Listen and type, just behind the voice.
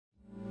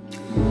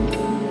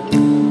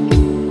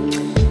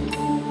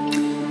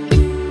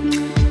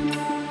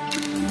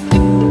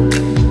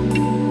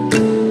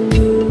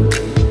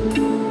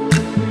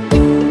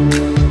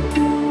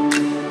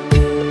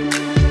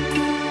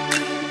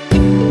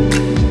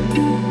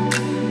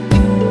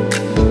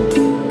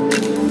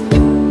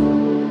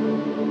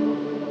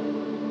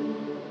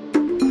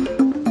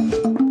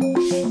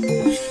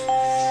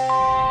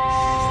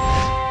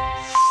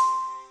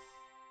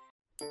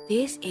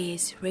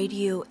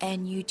Radio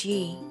NUG,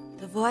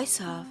 the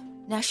voice of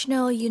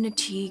National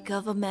Unity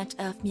Government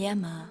of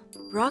Myanmar,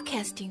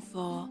 broadcasting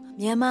for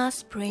Myanmar's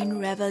Spring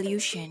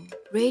Revolution.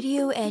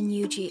 Radio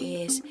NUG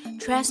is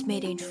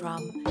transmitting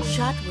from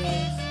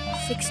shortwave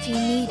 16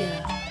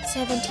 meter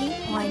 17.79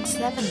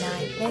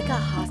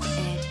 megahertz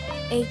at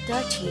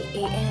 8:30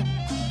 a.m.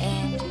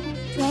 and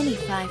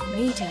 25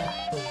 meter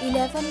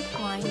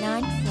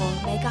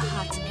 11.94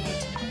 megahertz at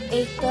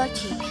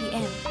 8:30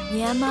 p.m.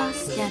 Myanmar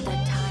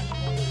Standard Time.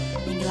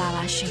 မင်္ဂလာ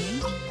ပါရှင်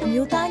အ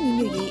မျိုးသားညီ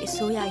ညွတ်ရေးအ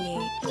စိုးရ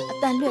ရဲ့အ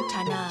တန်လွတ်ဌာ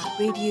န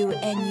Radio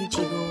NUG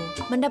ကို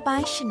မနက်ပို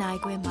င်း၈နာရီ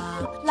ခွဲမှာ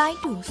လိုင်း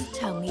တူ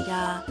6မီ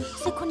တာ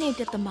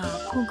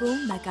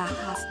19.9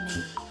 MHz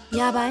နဲ့ည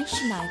ပိုင်း၈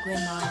နာရီခွဲ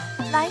မှာ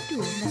လိုင်းတူ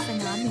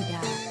25မီ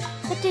တာ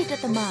17.9 MHz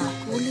တို့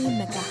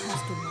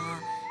မှာ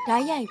ဓာ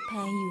တ်ရိုက်ဖ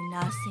မ်းယူ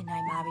နားဆင်နို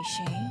င်ပါပြီ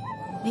ရှင်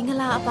မင်္ဂ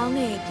လာအပေါင်း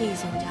နဲ့ပြည့်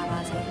စုံကြပါ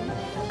စေ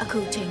အခု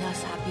ချိန်က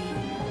စပြီး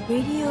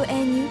Radio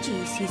NUG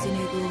စီစဉ်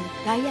တွေကို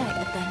ဓာတ်ရိုက်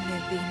အတန်လွှ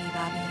င့်ပေးနေ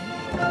ပါပြီ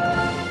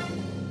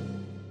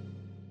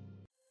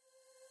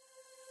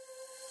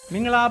မ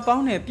င်္ဂလာပေါ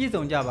င်းနဲ့ပြည့်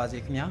စုံကြပါစေ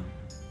ခင်ဗျာ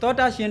တော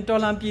တာရှင်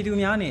တော်လံပြည်သူ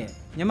များနဲ့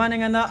မြန်မာနို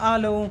င်ငံသားအား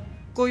လုံး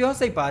ကိုရော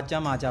စိတ်ပါကြ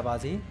မ်းမာကြပါ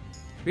စေ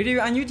ရေဒီ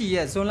ယို NUG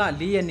ရဲ့ဇွန်လ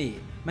4ရက်နေ့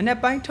မနေ့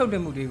ပိုင်းထုတ်လွှ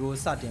င့်မှုတွေကို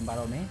စတင်ပါ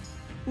တော့မယ်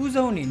ဥ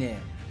ဆုံးအနေနဲ့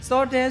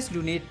Sordes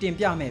လူနေတင်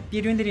ပြမဲ့ပြ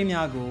ည်တွင်းသတင်း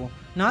များကို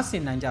နားဆ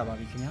င်နိုင်ကြပါ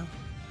ပြီခင်ဗျာ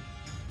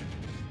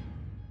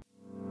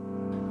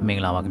မ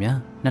င်္ဂလာပါခင်ဗျာ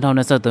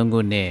2023ခု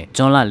နှစ်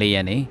ဇွန်လ4ရ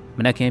က်နေ့မ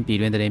နက်ခင်းပြည်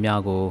တွင်းသတင်း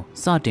များကို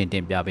စတင်တ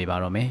င်ပြပေးပါ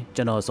တော့မယ်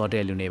ကျွန်တော်စော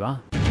တဲ့လူနေပါ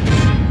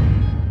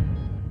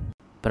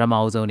ပထမ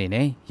အဆုံးအနေ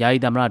နဲ့ယာယီ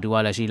သမ္မတဒူဝါ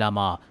လက်ရှိလာ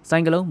မှစို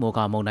င်းကလုံးမော်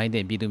ခါမုံတိုင်းတ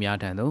င်ပြည်သူများ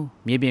ထံသို့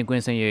မြေပြင်ကွ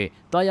င်းဆင်း၍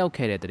တွားရောက်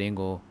ခဲ့တဲ့သတင်း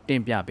ကိုတ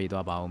င်ပြပေး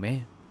သွားပါဦးမယ်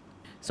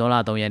ဇွန်လ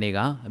3ရက်နေ့က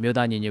အမျိုး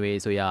သားညီညွတ်ရေး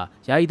အစိုးရ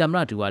ယာယီသမ္မ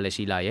တဒူဝါလက်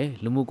ရှိလာရဲ့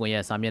လူမှုကွန်ရ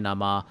က်စာမျက်နှာ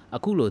မှာအ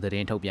ခုလိုသတ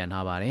င်းထုတ်ပြန်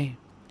ထားပါတယ်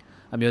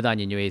အမျိုးသား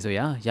ညီညွတ်ရေးဆို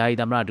ရာယာယီ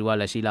သမ္မတဒူဝါ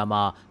လက်ရှိလာမှ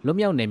လွတ်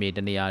မြောက်နေမြေတ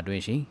နေရာအတွ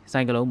င်းရှိစို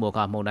င်းကလုံးမော်ခ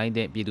မှုန်တိုင်း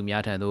တဲ့ပြည်သူ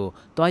များထံသို့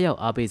တွားရောက်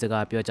အားပေးစ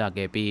ကားပြောကြား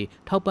ခဲ့ပြီး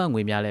ထောက်ပံ့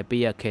ငွေများလည်း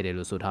ပေးအပ်ခဲ့တယ်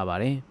လို့ဆိုထားပါ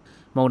တယ်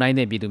။မှုန်တိုင်း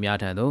တဲ့ပြည်သူများ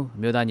ထံသို့အ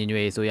မျိုးသားညီညွ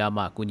တ်ရေးဆိုရာ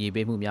မှကူညီ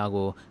ပေးမှုများ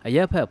ကိုအရ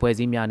က်ဖက်ဖွဲ့စ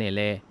ည်းများနဲ့လ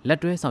ည်းလက်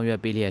တွဲဆောင်ရွက်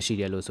ပေးလျက်ရှိ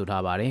တယ်လို့ဆို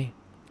ထားပါတယ်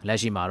။လက်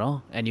ရှိမှာတော့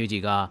NUG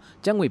က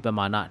ကျပ်ငွေပ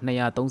မာဏ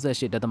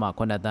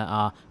238.8 သန်း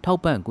အားထော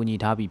က်ပံ့ကူညီ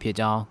ထားပြီးဖြစ်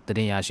ကြောင်းသတ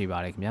င်းရရှိပါ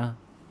ရခင်ဗျာ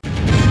။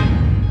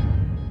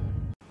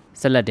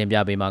ဆက်လက်တင်ပြ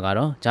ပေးမှာက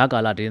တော့ဂျာကာ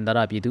လာဒေသန္တ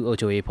ရပြည်သူ့အုပ်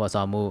ချုပ်ရေးဖော်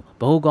ဆောင်မှုဗ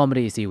ဟိုကော်မ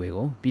တီအစည်းအဝေး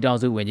ကိုပြည်ထောင်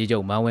စုဝန်ကြီးချု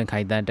ပ်မန်းဝင်းခို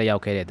င်တန်းတက်ရော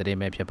က်ခဲ့တဲ့သတင်း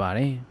ပဲဖြစ်ပါတ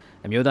ယ်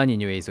။အမျိုးသားညီ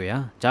ညွတ်ရေးဆိုရာ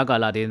ဂျာကာ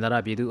လာဒေသန္တရ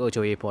ပြည်သူ့အုပ်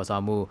ချုပ်ရေးဖော်ဆော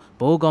င်မှုဗ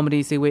ဟိုကော်မတီ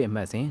အစည်းအဝေးအ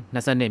မှတ်စဉ်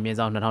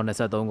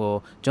22/2023ကို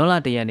ဇွန်လ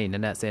1ရက်နေ့န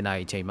နက်10:00နာ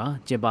ရီအချိန်မှာ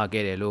ကျင်းပ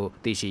ခဲ့တယ်လို့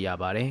သိရှိရ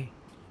ပါတယ်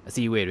။အစ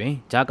ည်းအဝေးတွင်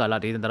ဂျာကာလာ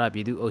ဒေသန္တရပြ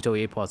ည်သူ့အုပ်ချုပ်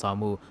ရေးဖော်ဆောင်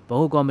မှုဗ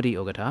ဟိုကော်မတီ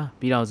ဥက္ကဋ္ဌ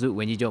ပြည်ထောင်စုဝ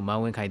န်ကြီးချုပ်မ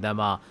န်းဝင်းခိုင်တန်း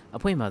မှအ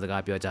ဖွင့်အမှာစ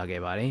ကားပြောကြား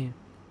ခဲ့ပါတယ်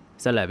။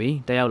ဆက်လက်ပြီး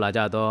တက်ရောက်လာ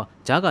ကြသော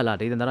ဂျာကာလာ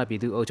ဒေသန္တရပြ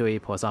ည်သူ့အုပ်ချုပ်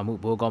ရေးဖော်ဆောင်မှုဗ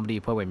ဟိုကော်မတီ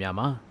ဖွဲ့ဝင်များ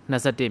မှ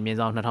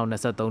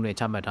21/2023တွင်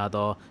ချမှတ်ထား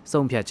သော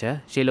စုံဖြတ်ချက်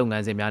ရှေ့လုပ်င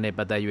န်းစဉ်များနှင့်ပ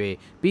တ်သက်၍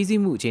ပြီး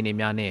စီးမှုအခြေအနေ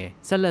များနှင့်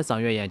ဆက်လက်ဆော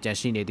င်ရွက်ရန်ကြံ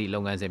ရှိနေသည့်လု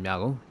ပ်ငန်းစဉ်များ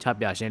ကိုချ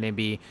ပြရှင်းလင်း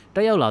ပြီးတ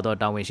က်ရောက်လာသော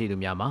တာဝန်ရှိသူ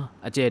များမှ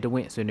အကျယ်တဝ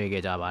င့်ဆွေးနွေး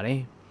ခဲ့ကြပါသည်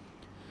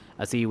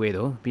အစည်းအဝေး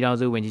သို့ပြည်ထောင်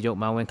စုဝန်ကြီးချုပ်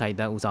မန်းဝင်းခိုင်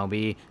တန်းဦးဆောင်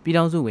ပြီးပြည်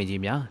ထောင်စုဝန်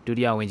ကြီးများဒု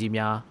တိယဝန်ကြီး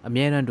များအ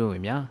မြဲတမ်းတွင်ဝ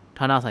င်များ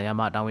ဌာနဆိုင်ရာ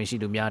မှတာဝန်ရှိ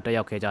သူများတက်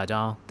ရောက်ခဲ့ကြ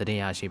ကြောင်းသတင်း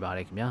ရရှိပါ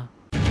ရခင်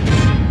ဗျာ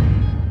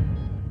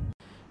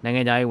နိုင်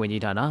ငံခြားရေးဝန်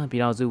ကြီးဌာနပြ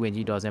ည်ထောင်စုဝန်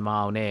ကြီးဒေါ်စင်မ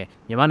အောင်နဲ့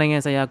မြန်မာနိုင်ငံ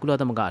ဆိုင်ရာကုလ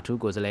သမဂ္ဂအထူး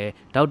ကိုယ်စားလှယ်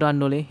ဒေါက်တာ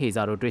နိုလင်းဟေ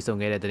ဇာတို့တွေ့ဆုံ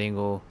ခဲ့တဲ့သတင်း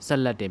ကိုဆ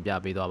က်လက်တင်ပြ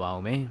ပေးသွားပါ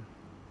ဦးမယ်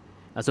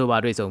။အဆိုပါ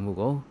တွေ့ဆုံမှု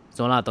ကို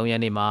ဇွန်လ3ရ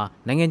က်နေ့မှာ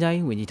နိုင်ငံခြား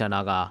ရေးဝန်ကြီးဌာန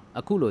က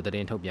အခုလိုသတ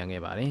င်းထုတ်ပြန်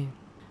ခဲ့ပါတယ်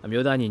။အ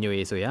မျိုးသားညီညွတ်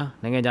ရေးဆိုရာ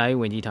နိုင်ငံခြားရေး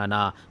ဝန်ကြီးဌာန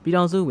ပြည်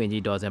ထောင်စုဝန်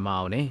ကြီးဒေါ်စင်မ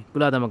အောင်နဲ့ကု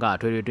လသမဂ္ဂအ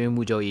ထွေထွေတွင်း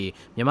မှုချုပ်၏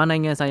မြန်မာနို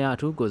င်ငံဆိုင်ရာအ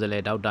ထူးကိုယ်စားလှ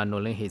ယ်ဒေါက်တာ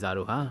နိုလင်းဟေဇာ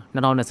တို့ဟာ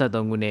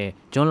2023ခုနှစ်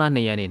ဇွန်လ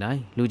2ရက်နေ့၌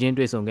လူချင်း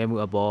တွေ့ဆုံခဲ့မှု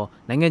အပေါ်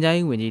နိုင်ငံခြား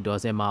ရေးဝန်ကြီးဒေါ်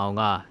စင်မအောင်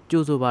က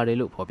ကြိုဆိုပါတယ်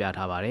လို့ဖော်ပြ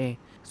ထားပါတယ်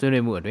။ဆွေး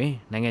နွေးမှုအတွင်း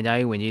နိုင်ငံခြား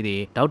ရေးဝန်ကြီးသ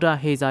ည်ဒေါက်တာ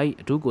ဟေဇာ၏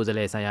အထူးကိုယ်စား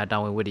လှယ်ဆိုင်ရာတာ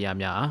ဝန်ဝတ္တရား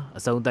များအား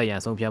အဆုံးသတ်ရန်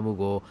ဆုံးဖြတ်မှု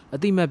ကိုအ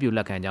တိမတ်ပြုလ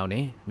က်ခံကြောင်း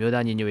နဲ့မြို့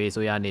သားညီညွတ်ရေး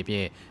ဆိုရာအနေဖြ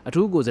င့်အ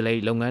ထူးကိုယ်စားလှယ်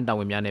လုပ်ငန်းတာဝ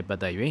န်များနဲ့ပတ်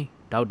သက်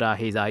၍ဒေါက်တာ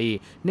ဟေဇာ၏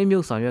နှိမ့်မြု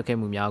ပ်ဆောင်ရွက်ခဲ့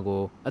မှုများ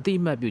ကိုအတိ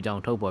အမှတ်ပြုကြော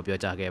င်းထုတ်ဖော်ပြော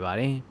ကြားခဲ့ပါ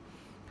တယ်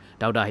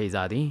။ဒေါက်တာဟေ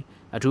ဇာသည်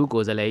အထူး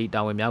ကိုယ်စားလှယ်၏တာ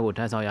ဝန်များကိုထ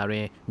မ်းဆောင်ရာတွ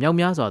င်မြောက်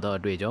များစွာသော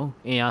အတွေ့အကြုံ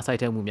အင်အားစိုက်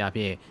ထက်မှုများဖြ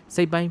င့်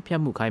စိတ်ပိုင်းဖြ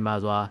တ်မှုခိုင်မာ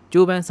စွာ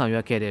ကြိုးပမ်းဆောင်ရွ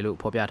က်ခဲ့တယ်လို့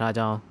ဖော်ပြထား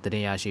ကြောင်းသတ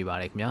င်းရရှိပါ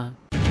ရခင်ဗျာ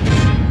။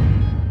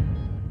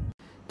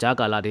ဂျာ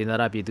ကာလာဒေသန္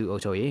တရပြည်သူ့အု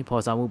ပ်ချုပ်ရေး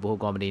ဖော်ဆောင်မှုဗဟို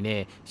ကော်မတီနဲ့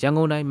ရန်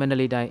ကုန်တိုင်းမန္တ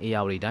လေးတိုင်းအေရ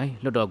ဝတီတိုင်း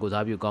လွှတ်တော်ကို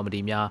စားပြုကော်မတီ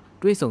များ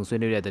တွဲဆုံ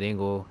ဆွေးနွေးတဲ့သတင်း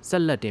ကိုဆ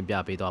က်လက်တင်ပြ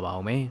ပေးသွားပါ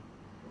ဦးမယ်။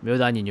မြို့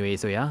သားညီညွတ်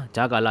ရေးဆိုရာ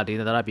ဂျာကာလာဒေ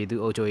သန္တရပြည်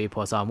သူ့အုပ်ချုပ်ရေး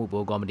ဖော်ဆောင်မှုဗ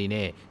ဟိုကော်မတီ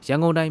နဲ့ရန်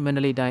ကုန်တိုင်းမန္တ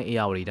လေးတိုင်းအေ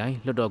ရဝတီတိုင်း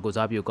လွှတ်တော်ကို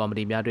စားပြုကော်မ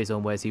တီများတွဲဆုံ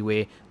ပွဲစည်း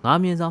ဝေး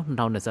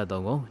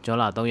9/2023ကိုဇွန်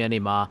လ3ရက်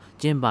နေ့မှာ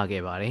ကျင်းပ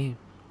ခဲ့ပါတယ်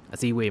။အ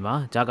စည်းအဝေးမှာ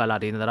ဂျာကာလာ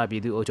ဒေသန္တရပြ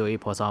ည်သူ့အုပ်ချုပ်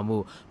ရေးဖော်ဆောင်မှု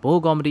ဗဟို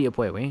ကော်မတီအ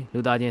ဖွဲ့ဝင်လူ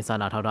သားချင်းစာ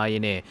နာထောက်ထား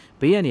ရေးနဲ့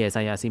ဘေးရန်ရ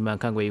ဆိုင်ရာစီမံ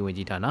ခန့်ခွဲရေးဝန်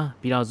ကြီးဌာန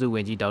ပြည်ထောင်စုဝ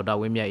န်ကြီးဒေါက်တာ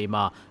ဝင်းမြတ်အေး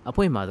မှအ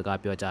ဖွင့်အမှာစကား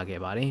ပြောကြားခဲ့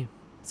ပါတယ်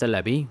။ ဆက်လ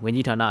က်ပြီး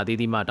ဝန်ကြီးဌာနအသီး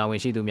သီးမှတာဝန်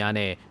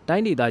ရှိသူများနဲ့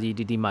တိုင်းဒေ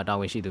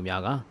သကြီးတီတီမှတာဝန်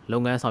ရှိသူများကလု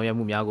ပ်ငန်း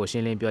ဆောင်ရွက်မှုများ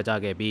ကိုရှင်းလင်းပြောကြား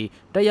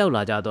ခဲ့ပြီးတက်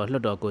ရောက်လာကြသော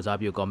လွှတ်တော်ကို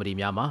စားပြုကော်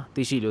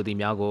မတီများမှသိရှိလိုသ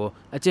ည့်များကို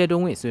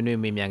အကျယ်တွင်း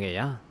ဝင်ဆွေးနွေးမေးမြန်းခဲ့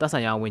ရာသက်ဆို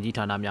င်ရာ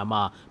ဝန်ကြီးဌာနများမှ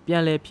ပြ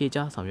န်လည်ဖြေ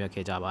ကြား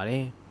ဆောင်ရွက်ခဲ့ကြပါ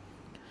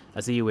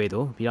သည်အစည်းအဝေး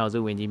သို့ပြည်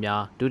ထောင်စုဝန်ကြီးများ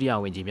ဒုတိ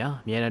ယဝန်ကြီးများ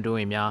အမြဲတမ်းတွင်းဝ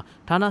င်များ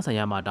ဌာနဆိုင်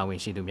ရာမှတာ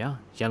ဝန်ရှိသူများ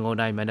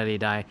ရန်ကုန်တိုင်းမန္တလေး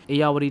တိုင်းအေ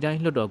ရဝတီတိုင်း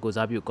လွှတ်တော်ကို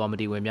စားပြုကော်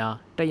မတီဝင်များ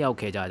တက်ရောက်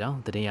ခဲ့ကြကြောင်း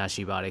သတင်းရ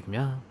ရှိပါရ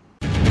ခင်ဗျာ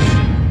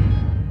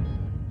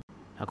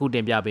အခုတ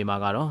င်ပြပေးမှာ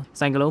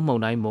ကတော့စိုင်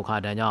ကလုံးမုန်တိုင်းမိုခါ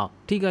တန်းကြော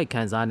င့်ထိခိုက်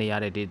ခံစားနေရ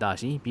တဲ့ဒေသ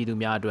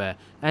ရှိပြည်သူများအတွက်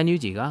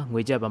NUG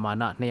ကငွေကျပ်ပမာဏ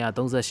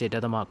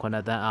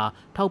238.8 သန်း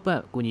အားထောက်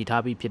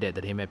ပံ့ကူညီထားပြီးဖြစ်တဲ့သ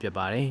တင်းပဲဖြစ်ပါ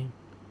တယ်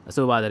။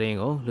အဆိုပါသတ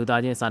င်းကိုလူ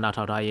သားချင်းစာနာ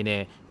ထောက်ထား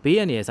ရေးနဲ့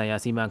ဘေးအန္တရာယ်ဆိုင်ရာ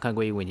စီမံခန့်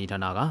ခွဲရေး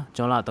ဝန်ကြီးဌာန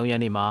ကဇွန်လ3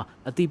ရက်နေ့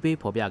မှာအသိ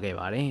ပေးဖော်ပြခဲ့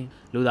ပါတယ်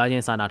။လူ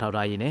သားချင်းစာနာ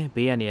ထောက်ထားရေးနဲ့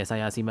ဘေးအန္တရာယ်ဆို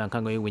င်ရာစီမံ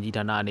ခန့်ခွဲရေး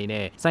ဝန်ကြီးဌာန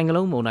အနေနဲ့စိုင်က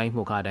လုံးမုန်တိုင်း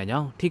မိုခါတ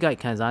န်းကြောင့်ထိ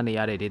ခိုက်ခံစားနေ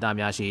ရတဲ့ဒေ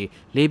သများရှိ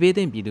လေဘေးသ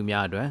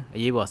င့်ပြည်သူများအတွက်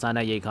အရေးပေါ်စားန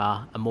ပ်ရိက္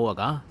ခာအမိုးအ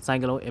ကာ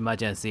စိုင်ကလုံး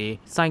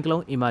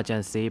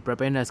emergency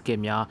preparedness kit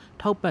များ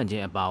ထောက်ပံ့ခြ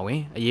င်းအပါအဝင်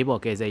အရေးပေါ်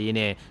ကယ်ဆယ်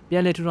ရေးနဲ့ပြ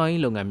န်လည်ထူထောင်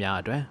ရေးလုပ်င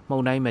န်းများအတွက်မု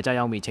န်တိုင်း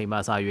မကြောက်မီချိန်မှ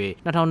စ၍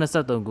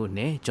2023ခုနှ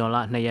စ်ဇွန်လ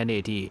2ရက်နေ့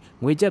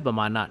အထိငွေကျပ်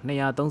ပမာဏ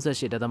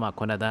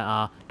238.8 သန်း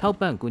အားထောက်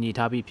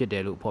ပံ့ကူညီထားပြီးဖြစ်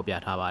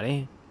တယ်လို့ဖော်ပြထားပါတယ်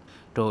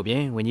။ထို့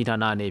အပြင်ဝန်ကြီးဌာ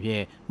နအနေဖြ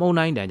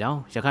င့်မုန်တိုင်းတန်းကြောင့်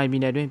ရခိုင်ပြ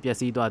ည်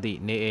နယ်တွင်ပျက်စီးသွားသည့်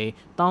နေအိမ်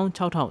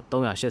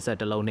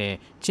16382လုံး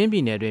နဲ့ချင်းပြ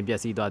ည်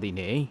နယ်တွင်ပျက်စီးသွားသည့်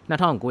နေအိမ်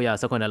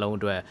2918လုံး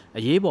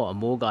အတွက်အရေးပေါ်အ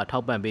မိုးကထော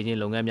က်ပံ့ပေးခြ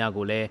င်းလုပ်င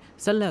န်းများကိုလည်း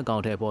ဆက်လက်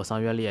ကောင်ထည်ဖော်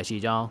ဆောင်ရွက်လျက်ရှိ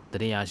ကြောင်းသ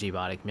တင်းရရှိ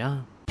ပါရခင်ဗျာ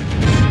။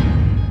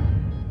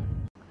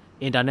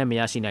အင်တာနက်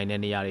မရရှိနိုင်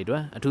တဲ့နေရာတွေ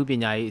အတွက်အထူးပ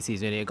ညာရေးအစီ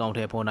အစဉ်တွေအကောင့်ထဲ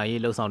ပေါ်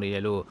နိုင်ရေးလှုံ့ဆော်နေတ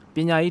ယ်လို့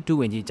ပညာရေးဒု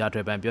ဝန်ကြီးဂျာ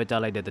ထွေပန်ပြော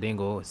ကြားလိုက်တဲ့သတ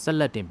င်းကို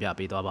ဆက်လက်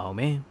တင်ပြပေးသွားပါဦး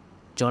မယ်။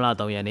ဇွန်လ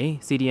3ရက်နေ့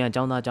CDN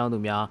ကျောင်းသားကျော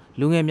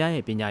င်းသူများလူငယ်များ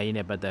ရဲ့ပညာ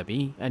ရေးနဲ့ပတ်သက်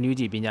ပြီး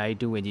NUG ပညာရေး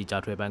ဒုဝန်ကြီးဂျာ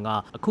ထွေပန်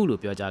ကအခု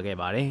လိုပြောကြားခဲ့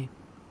ပါတယ်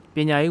။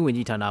ပညာရေး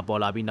ဝန်ကြီးဌာနပေါ်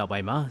လာပြီးနောက်ပို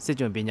င်းမှာ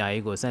စစ်ကြွ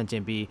ပညာရေးကိုစ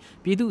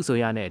န့်ကျင်ပြီးပြည်သူ့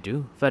အစိုးရနဲ့အတူ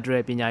ဖက်ဒ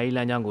ရယ်ပညာရေးလ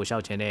မ်းကြောင်း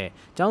ကိုရှောက်ချင်တဲ့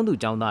ကျော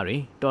င်းသူကျောင်းသားတွေ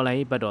တော်လှန်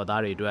ရေးဘက်တော်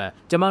သားတွေ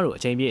အတွက်ကျမတို့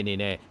အချိန်ပြည့်အနေ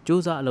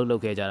နဲ့စူးစမ်း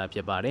အလုပ်လုပ်ခဲ့ကြတာဖြ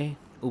စ်ပါတယ်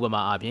။ဥပ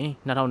မာအားဖြင့်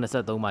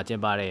2023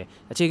မှာကျင်းပတဲ့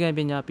အခြေခံ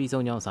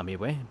ပညာပြီးဆုံးကျောင်းစာ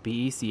မေးပွဲ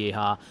BECA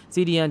ဟာ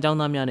CDN ကျော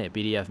င်းသားများနဲ့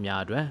PDF များ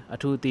အတွက်အ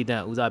ထူးတည်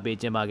တံ့ဦးစား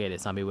ပေးကျင်းပခဲ့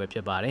တဲ့စာမေး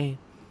ပွဲဖြစ်ပါတယ်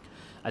။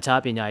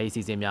အခြားပညာရေးအ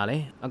စီအစဉ်များ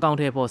လည်းအကော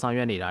င့်ထဲပေါ်ဆောင်ရွ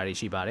က်နေတာ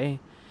တွေရှိပါတယ်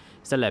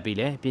။ဆက်လက်ပြီး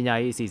လည်း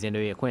ပညာရေးအစီအ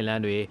စဉ်တွေအခွင့်အလ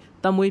မ်းတွေ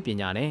တမွေးပ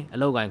ညာနဲ့အ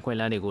လုပ်ကိုင်ခွင့်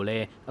လန်းတွေကို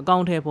လည်းအကော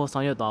င့်ထဲပေါ်ဆော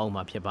င်ရွက်သွား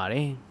အောင်မှာဖြစ်ပါ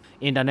တယ်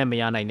။အင်တာနက်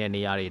မရနိုင်တဲ့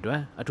နေရာတွေအတွက်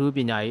အထူး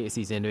ပညာရေး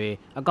အစီအစဉ်တွေ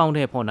အကော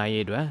င့်ထဲပေါ်နိုင်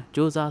ရေးအတွက်စ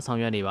조사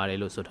ဆောင်ရွက်နေပါတယ်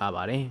လို့ဆိုထားပါ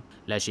တယ်။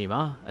လက်ရှိ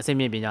မှာအဆင့်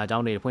မြင့်ပညာကျော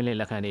င်းတွေဖွ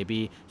င့်လှစ်လက်ခံနေ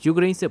ပြီးယူ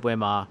ကရိန်းစစ်ပွဲ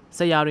မှာဆ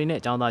ရာတွေနဲ့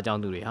ကျောင်းသားကျော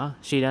င်းသူတွေဟာ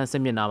ရှေ့တန်း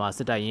စစ်မျက်နှာမှာစ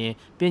စ်တိုက်ရ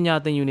င်းပညာ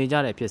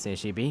သင်ယူနေကြတဲ့ဖြစ်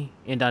စဉ်ရှိပြီး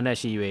အင်တာနက်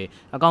ရှိ၍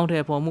အကော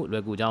င့်ထဲပေါ်မှုလွ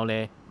ယ်ကူကြော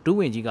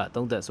င်းလဲဒုဝန်ကြီး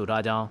ကသုံးသပ်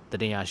ဆိုထားကြောင်းသ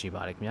တင်းရရှိ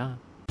ပါရခင်ဗျာ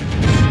။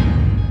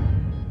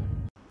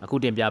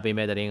အခုတင်ပြပေးမ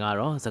ယ့်သတင်း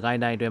ကတော့စကိုင်း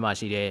တိုင်းအတွင်း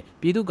မှာရှိ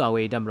တဲ့ပြည်သူ့ကာကွ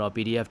ယ်ရေးတပ်မတော်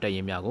PDF တပ်ရ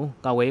င်းများကို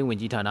ကာကွယ်ရေးဝန်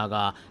ကြီးဌာနက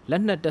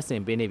လက်နက်တပ်ဆ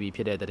င်ပေးနေပြီဖြ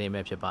စ်တဲ့သတင်းပဲ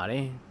ဖြစ်ပါ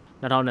တယ်။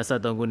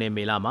2023ခုနှစ်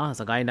မေလမှာ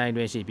စကိုင်းတို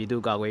င်းတွင်ရှိပြည်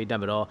သူ့ကာကွယ်ရေး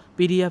တပ်မတော်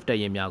PDF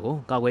တပ်ရင်းများကို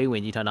ကာကွယ်ရေးဝ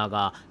န်ကြီးဌာနက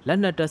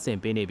လက်နက်တပ်ဆင်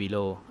ပေးနေပြီ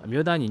လို့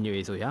အမျိုး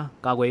သားညီညွတ်ရေး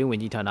ဆိုရာကာကွယ်ရေး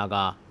ဝန်ကြီးဌာန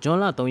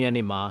ကဇွန်လ3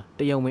ရက်နေ့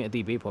မှာတရားဝင်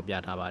အသိပေးဖော်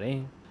ပြထားပါတယ်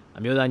။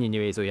အမျိုး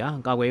သားညီညွတ်ရေး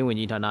ဆိုရာကာကွယ်ရေး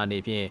ဝန်ကြီးဌာန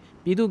အနေဖြင့်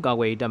ပြည်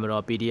သူ့ကာကွယ်ရေးတပ်မ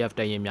တော် PDF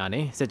တပ်ရ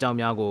င်းများနဲ့စစ်ကြောင်း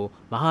များ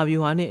ကိုမဟာ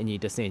ဗျူဟာနှင့်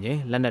အညီတဆင့်ချ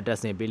င်းလက်နက်တပ်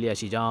ဆင်ပေးလျက်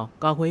ရှိကြောင်း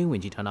ကာကွယ်ရေးဝ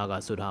န်ကြီးဌာနက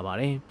ဆိုထားပါ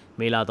တယ်။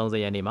မေလ30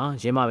ရက်နေ့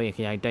မှာရင်းမာပင်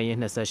ခရိုင်တပ်ရင်း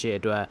28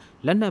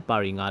အတွက်လက်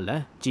နက်ပါရီ9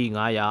လက်ကြီး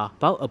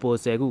900ဘောက်အပို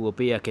10ခု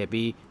ကိုပေးအပ်ခဲ့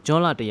ပြီးဇွန်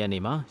လ1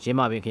ရက်နေ့မှာရ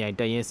င်းမာပင်ခရိုင်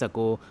တပ်ရင်း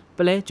19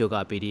ပလဲဂျိုက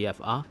PDF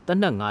အားတ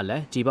နက်9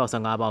လက်ကြီးပေါက်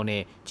15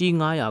ပေါက်နဲ့ကြီး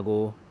900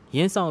ကိုရ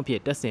င်းဆောင်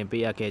အဖြစ်တပ်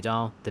ဆင်ပေးအပ်ခဲ့ကြော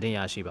င်းသတင်း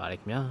ရရှိပါ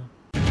ရခင်ဗျာ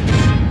။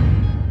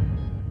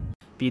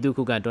ပြည်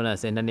သူ့ခုခံတွန်းလှန်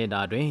စစ်2နှစ်တာ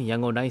အတွင်း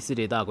ရန်ကုန်တိုင်းစစ်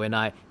ဒေသခွဲ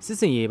၌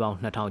စစ်စင်ရေးပေါင်း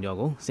2000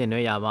ကျော်ကို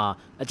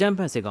ဆင်နွှဲရာမှအကြမ်းဖ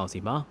က်စစ်ကောင်စီ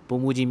မှ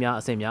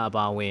ဗိုလ်မှူးကြီးများအဆင့်များ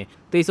အပါအ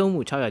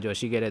ဝင်တိတ်ဆုံးမှု600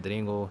ကျော်ရှိခဲ့တဲ့သတ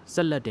င်းကို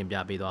ဆက်လက်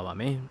တင်ပြပေးသွားပါ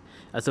မယ်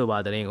။အဆို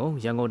ပါသတင်းကို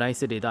ရန်ကုန်တို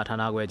င်းစစ်ဒေ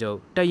သဌာနခွဲချုပ်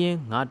တပ်ရင်း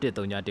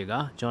9131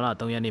ကဇွန်လ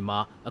3ရက်နေ့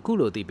မှာအခု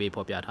လိုသိပေး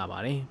ဖော်ပြထားပါတ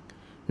ယ်။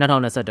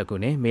2021ခု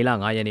နှစ်မေလ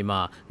9ရက်နေ့မှ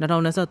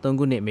2023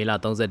ခုနှစ်မေလ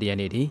31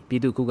ရက်နေ့ထိပြ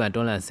ည်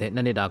သူ့ခုခံတွန်းလှန်စစ်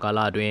2နှစ်တာကာ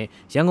လအတွ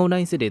င်းရန်ကုန်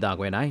တိုင်းစစ်ဒေသ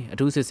ခွဲ၌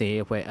အထူးစစ်ဆင်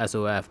ရေးအဖွဲ့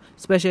SOF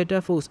Special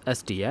Task Force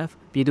STF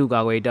ပြည်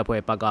သူ့ကာကွယ်ရေး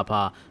တပ်ဖွဲ့ပကဖ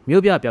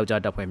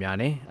မြို့ပြပျောက်ကြားတပ်ဖွဲ့များ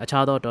နဲ့အ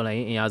ခြား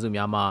သောတော်လှန်ရေးအင်အားစု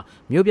များမှ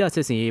မြို့ပြစ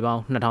စ်ဆင်ရေးပေါင်း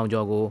2000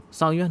ကျော်ကို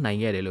ဆောင်ရွက်နိုင်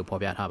ခဲ့တယ်လို့ဖော်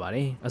ပြထားပါတ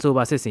ယ်။အဆို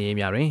ပါစစ်ဆင်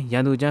ရေးများတွင်ရ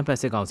န်သူကျန်းဖက်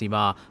စစ်ကောင်စီမှ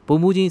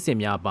ဗိုလ်မှူးကြီးစစ်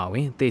များပါ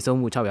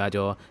ဝင်တေဆုံးမှု600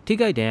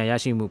ကျော်ထိခိုက်ဒဏ်ရာရ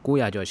ရှိမှု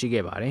900ကျော်ရှိ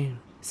ခဲ့ပါတယ်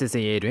။စစ်စ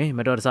င်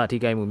ရေးတွင်မတော်တဆထိ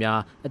ခိုက်မှုများ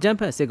အကြမ်း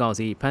ဖက်စစ်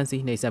ကောင်စီဖ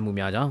မ်းဆီးနှိပ်စက်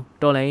မှုများကြောင့်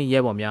တော်လှန်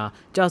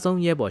ရေးရဲဘော်များကြာဆုံး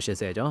ရဲဘော်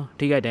80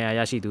ကျော်ထိခိုက်ဒဏ်ရာရ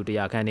ရှိသူ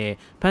100ခန့်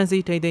နဲ့ဖ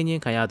မ်းဆီးထိန်းသိမ်းခြ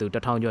င်းခံရသူ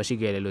1000ကျော်ရှိ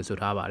ခဲ့တယ်လို့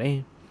ဆိုထားပါတယ်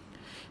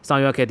။ ဆော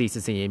င်ရွက်ခဲ့သည့်စ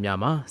စ်စင်ရေးများ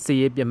မှာစစ်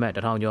ရေးပြစ်မှတ်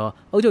1000ကျော်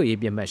အုပ်ချုပ်ရေး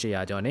ပြစ်မှတ်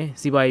800ကျော်နဲ့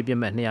စီးပွားရေးပြစ်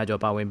မှတ်200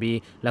ကျော်ပါဝင်ပြီး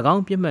၎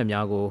င်းပြစ်မှတ်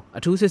များကိုအ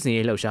ထူးစစ်စင်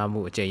ရေးလှုပ်ရှား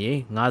မှုအကြိမ်ရေ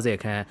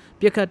90ခန်း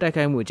ပြစ်ခတ်တိုက်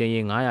ခိုက်မှုအကြိမ်ရေ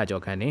900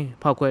ကျော်ခန့်နဲ့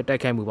ဖောက်ခွဲတို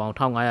က်ခိုက်မှုပေါင်း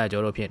1500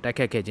ကျော်တို့ဖြင့်တိုက်ခ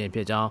တ်ခဲ့ခြင်းဖြ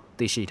စ်ကြောင်း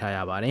သိရှိထားရ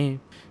ပါတယ်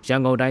။ရ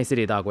န်ကုန်တိုင်းစစ်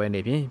ဒေသခွဲနေ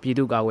ဖြင့်ပြည်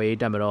သူ့ကာကွယ်ရေး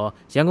တပ်မတော်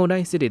ရန်ကုန်တို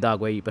င်းစစ်ဒေသ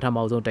ခွဲ၏ပထမ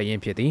ဆုံးတပ်ရ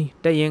င်းဖြစ်သည့်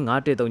တပ်ရင်း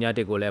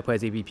9131ကိုလည်းဖွဲ့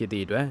စည်းပြီးဖြစ်သ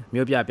ည့်အတွက်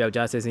မြို့ပြပျောက်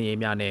ကြားစစ်စင်ရေး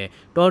များနဲ့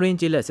တော်ရင်း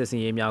ကျေးလက်စစ်စ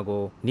င်ရေးများ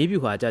ကိုနီးပြူ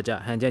ဟာကြကြ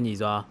ဟန်ချက်ညီ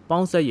စွာပေါ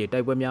င်းဆက်ရတို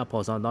က်ပွဲများ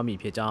ဖော်ဆောင်သွားမည်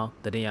ဖြစ်ကြောင်း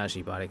သတင်းရ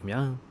ရှိပါရခင်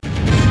ဗျာ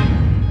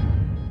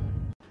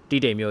တီ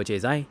တိမ်မျိုးခြေ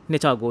ဆိုင်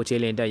269ခြေ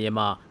လင်းတက်ရင်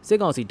မှစစ်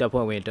ကောင်စီတပ်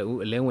ဖွဲ့ဝင်တ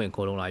အူးအလင်းဝင်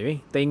ခိုးလုံးလာ၍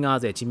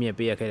350ချီးမြှင့်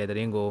ပေးရခဲ့တဲ့သ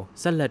တင်းကို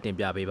ဆက်လက်တင်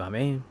ပြပေးပါမ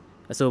ယ်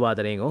အဆိုပါသ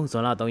တင်းကိုဇွ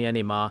န်လ3ရက်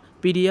နေ့မှာ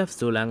PDF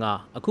ဇိုလန်က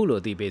အခုလို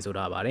အသိပေးဆို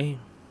ထားပါတယ်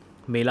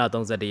မေလ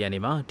31ရက်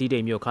နေ့မှာတီတိ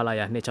မ်မျိုးခလာ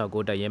ရ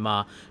269တက်ရင်မှ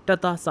တပ်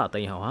သားစ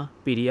သိန်းဟောင်းဟာ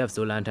PDF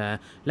ဇိုလန်ထံ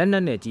လက်န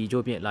က်နဲ့ကြီး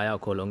ကျိုးဖြင့်လာရော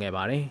က်ခိုးလုံးခဲ့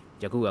ပါတယ်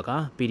ယခုအခါ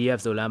PDF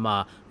ဇိုလန်မှာ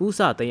ဥစ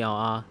သိန်းအောင်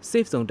အား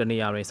safe zone တနေ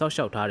ရာတွင်စောက်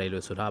ရှောက်ထားတယ်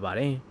လို့ဆိုထားပါတ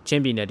ယ်ချ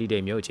င်းပြည်နယ်တီတိ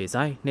မ်မျိုးအခြေ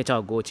ဆိုင်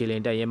269ခြေလ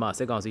င်းတက်ရင်မှစ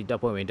စ်ကောင်စီတပ်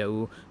ဖွဲ့ဝင်တ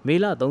အူးမေ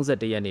လ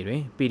31ရက်နေ့တွ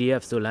င်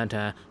PDF ဇိုလန်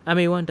ထံ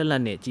MA1 တက်လ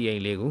က်နဲ့ကြီးအိ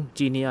မ်လေးကို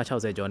ကြီး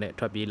260ကျော်နဲ့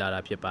ထွက်ပြေးလာတာ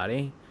ဖြစ်ပါတ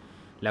ယ်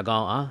၎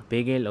င်းအား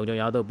ဘေးကင်းလုံခြုံ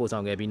ရေးသို့ပို့ဆော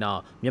င်ခဲ့ပြီးနောက်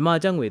မြန်မာ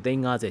ကျပ်ငွေ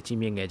350ချီး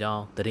မြှင့်ခဲ့ကြော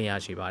င်းသတင်းရ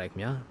ရှိပါရခ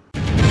င်ဗျာ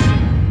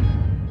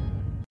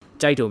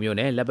ကြိုက်ထုံမျိုး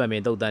နဲ့လက်ပတ်မ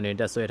င်းတုတ်တန်တွင်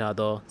တက်ဆွဲထား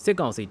သောစစ်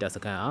ကောင်စီတပ်စ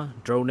ခန်းအား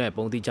drone နဲ့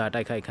ပုံတိချ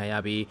တိုက်ခိုက်ခံရ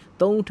ပြီး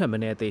3ဦးထပ်မံ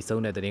သေ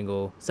ဆုံးတဲ့တဲ့တင်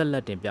ကိုဆက်လ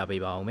က်တင်ပြ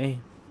ပေးပါအောင်မယ်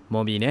။မွ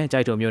န်ပြည်နယ်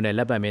ကြိုက်ထုံမျိုးနဲ့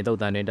လက်ပတ်မင်းတုတ်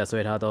တန်တွင်တက်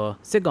ဆွဲထားသော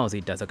စစ်ကောင်စီ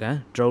တပ်စခန်း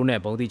drone နဲ့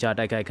ပုံတိချ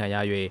တိုက်ခိုက်ခံရ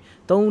၍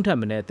3ဦးထပ်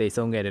မံသေ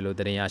ဆုံးခဲ့တယ်လို့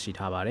သတင်းရရှိ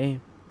ထားပါတယ်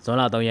။ဇွန်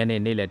လ3ရက်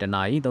နေ့နေ့လယ်တ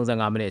နာရီ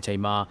35မိနစ်အချိ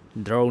န်မှာ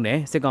drone နဲ့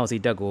စစ်ကောင်စီ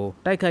တပ်ကို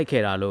တိုက်ခိုက်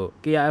ခဲ့တာလို့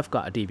KRF က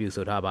အတည်ပြု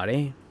ဆိုထားပါတ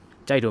ယ်။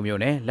ကြိုက်ထုံ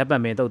မျိုးနဲ့လက်ပ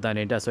တ်မင်းတုတ်တန်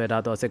တွင်တက်ဆွဲ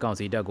ထားသောစစ်ကောင်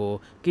စီတပ်ကို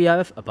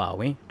KRF အပါအ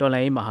ဝင်တော်လှ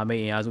န်ရေးမဟာမိ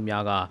တ်အင်အားစု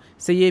များက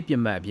စစ်ရေးပြ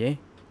စ်မှတ်အပြင်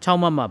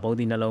6မမဘုံ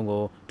ဒီနှလုံး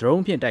ကို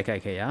drone ဖြင့်တိုက်ခို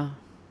က်ခဲ့ရာ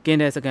ကင်း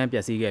တဲ့စကန်ပျ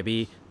က်စီးခဲ့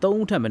ပြီး3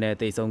ဦးထပ်မံ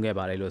သေဆုံးခဲ့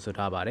ပါတယ်လို့ဆို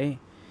ထားပါတယ်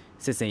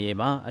။စစ်စင်ရေး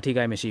မှာအထိ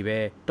ကိမရှိဘဲ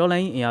တော်လှ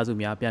န်ရေးအင်အားစု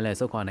များပြန်လည်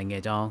ဆုတ်ခွာနိုင်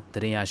ခဲ့ကြောင်းသ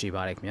တင်းရရှိ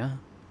ပါရခင်ဗျာ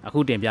။အခု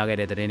တင်ပြခဲ့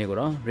တဲ့သတင်းတွေကို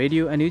တော့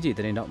RadioNUG သ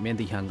တင်းတောက်မင်း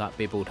တီဟန်က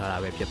ပေးပို့ထားတာ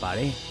ပဲဖြစ်ပါတ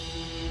ယ်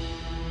။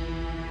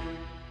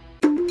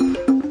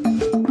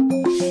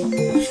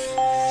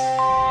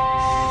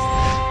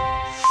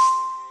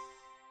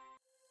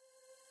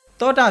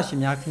တောတာရှင်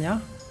များခင်ဗျာ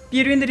ပြ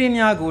ည်တွင်းသတင်း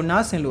များကို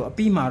နားဆင်လို့အ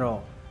ပြီးမှာတော့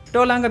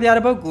တော်လန်ကဗျာတ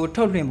စ်ပုဒ်ကို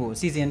ထုတ်လွှင့်ဖို့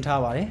စီစဉ်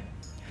ထားပါတယ်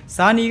။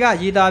ဇာနီက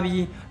ရေးသား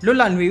ပြီးလွတ်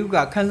လပ်ຫນွေဦးက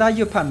ခန်းစား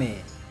ရွတ်ဖတ်မယ်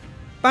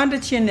။ပန်းတ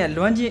ချင်းနဲ့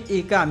လွမ်းချင်းဧ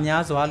က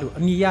များစွာလို့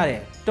အမည်ရ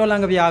တဲ့တော်လ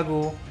န်ကဗျာ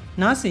ကို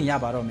နားဆင်ရ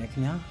ပါတော့မယ်ခ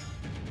င်ဗျာ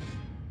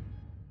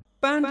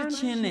။ပန်းတ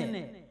ချင်းနဲ့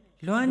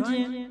လွမ်းချ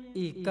င်း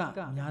ဧက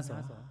များစွာ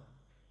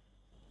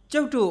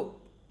ကျုပ်တို့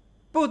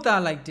ပို့တာ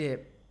လိုက်တဲ့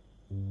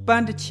ပ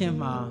န်းတချင်း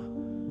မှာ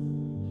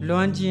လွ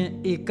မ်းချင်း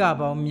ဧက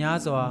ပေါင်းများ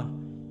စွာ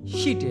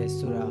ရှိတယ်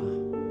ဆိုတာ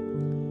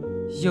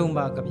ယုံ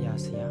ပါကဗျာ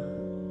ဆရာ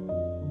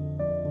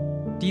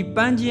ဒီပ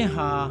န်းချင်း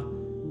ဟာ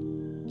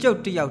ကျုပ်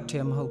တယောက်တ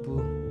ည်းမဟုတ်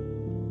ဘူး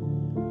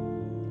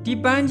ဒီ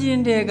ပန်းချ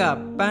င်းတဲက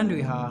ပန်း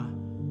တွေဟာ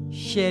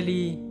ရှယ်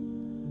လီ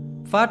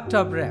ဗာ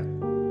တာဘရက်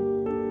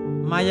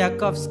မာယာ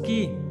ကော့ဖ်စ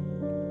ကီ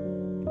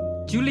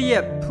ဂျူလီယ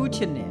က်ဖူချ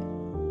စ်နဲ့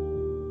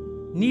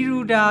နီရူ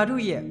ဒါ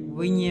တို့ရဲ့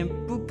ဝိညာဉ်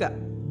ပုက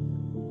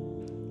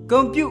ကွ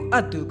န်ပျူအ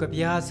ပ်သူက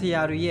ဗျာဆ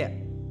ရာတွေရဲ့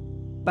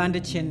ပန်းတ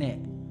ချင်းနဲ့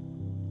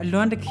အလွ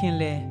မ်းတခင်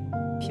လဲ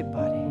ဖြစ်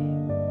ပါတယ်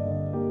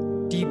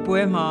ဒီ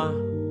ပွဲမှာ